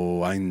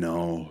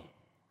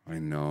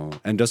know.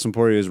 And Dustin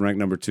Poirier is ranked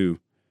number 2.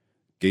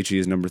 Gaethje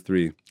is number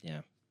 3.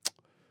 Yeah.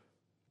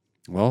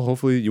 Well,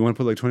 hopefully you want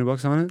to put like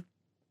 $20 on it.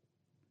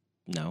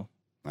 No.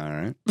 All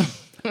right.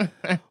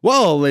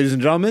 Well, ladies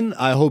and gentlemen,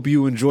 I hope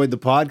you enjoyed the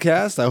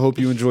podcast. I hope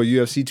you enjoy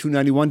UFC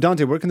 291.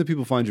 Dante, where can the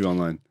people find you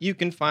online? You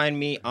can find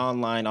me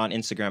online on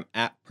Instagram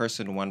at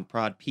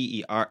person1prod,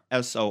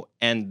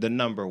 PERSON, the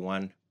number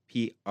 1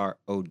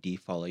 PROD.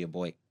 Follow your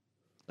boy.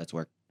 Let's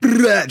work.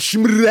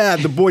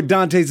 The boy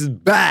Dante's is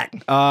back.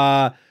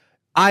 I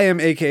am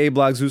AKA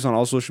Black Zeus on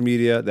all social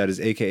media. That is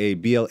AKA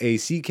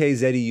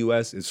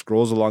BLACKZEUS. It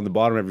scrolls along the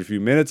bottom every few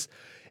minutes.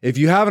 If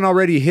you haven't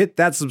already, hit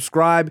that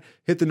subscribe,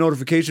 hit the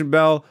notification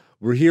bell.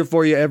 We're here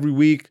for you every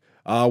week.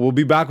 We'll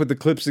be back with the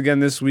clips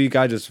again this week.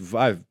 I don't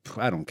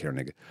care,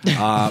 nigga.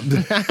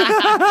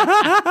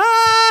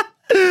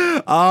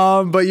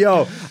 But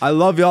yo, I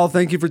love y'all.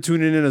 Thank you for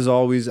tuning in as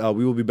always.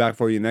 We will be back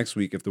for you next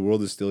week if the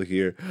world is still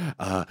here.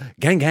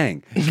 Gang,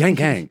 gang, gang,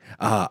 gang.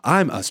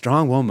 I'm a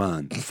strong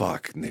woman.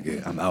 Fuck,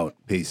 nigga. I'm out.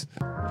 Peace.